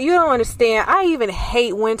passed. You don't understand. I even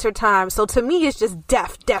hate winter time. So to me, it's just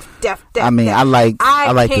death. I mean, I like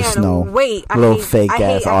the snow. Wait, fake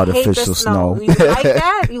ass artificial snow. You like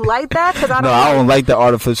that? You like that? Cause I don't like the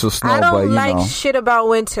artificial snow. I don't but, like shit about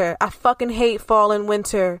winter. I fucking hate fall and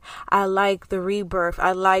winter. I like the rebirth.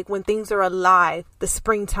 I like when things are alive. The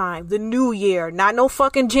springtime, the new year, not no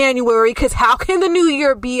fucking January. Cause how can the new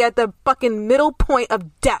year be at the fucking middle point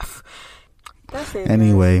of death? That's it.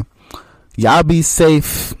 Anyway, y'all be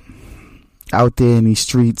safe out there in these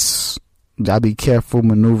streets. Y'all be careful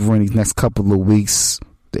maneuvering these next couple of weeks.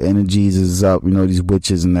 The energies is up. You know, these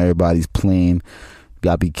witches and everybody's playing.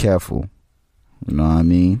 Y'all be careful. You know what I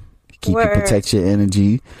mean? Protect your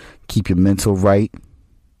energy. Keep your mental right.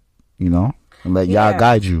 You know? And let y'all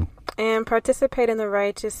guide you. And participate in the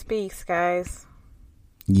Righteous Speaks, guys.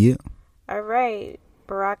 Yeah. All right.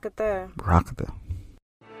 Barakatha.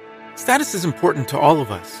 Status is important to all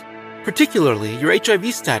of us. Particularly, your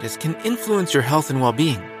HIV status can influence your health and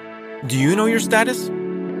well-being. Do you know your status?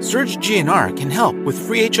 Surge GNR can help with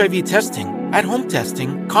free HIV testing, at-home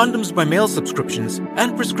testing, condoms by mail subscriptions,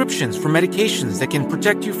 and prescriptions for medications that can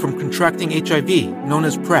protect you from contracting HIV, known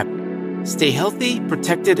as PrEP. Stay healthy,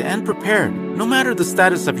 protected, and prepared, no matter the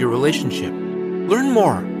status of your relationship. Learn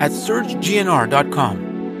more at surgegnr.com.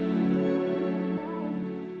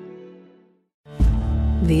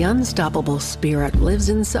 The unstoppable spirit lives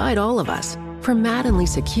inside all of us. For Matt and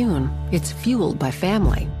Lisa Kuhn, it's fueled by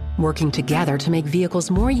family. Working together to make vehicles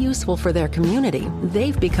more useful for their community,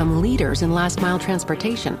 they've become leaders in last-mile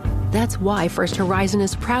transportation. That's why First Horizon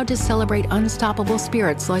is proud to celebrate unstoppable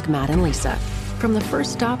spirits like Matt and Lisa. From the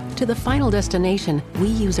first stop to the final destination, we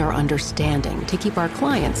use our understanding to keep our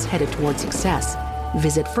clients headed toward success.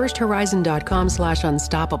 Visit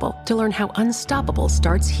firsthorizon.com/unstoppable to learn how unstoppable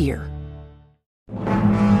starts here.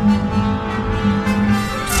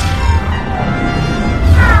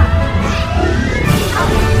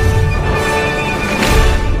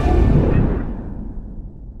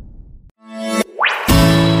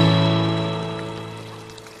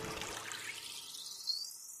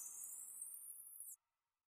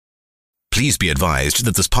 Please be advised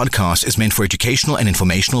that this podcast is meant for educational and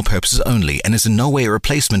informational purposes only and is in no way a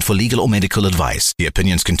replacement for legal or medical advice. The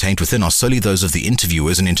opinions contained within are solely those of the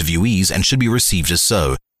interviewers and interviewees and should be received as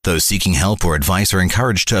so. Those seeking help or advice are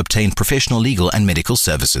encouraged to obtain professional legal and medical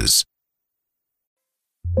services.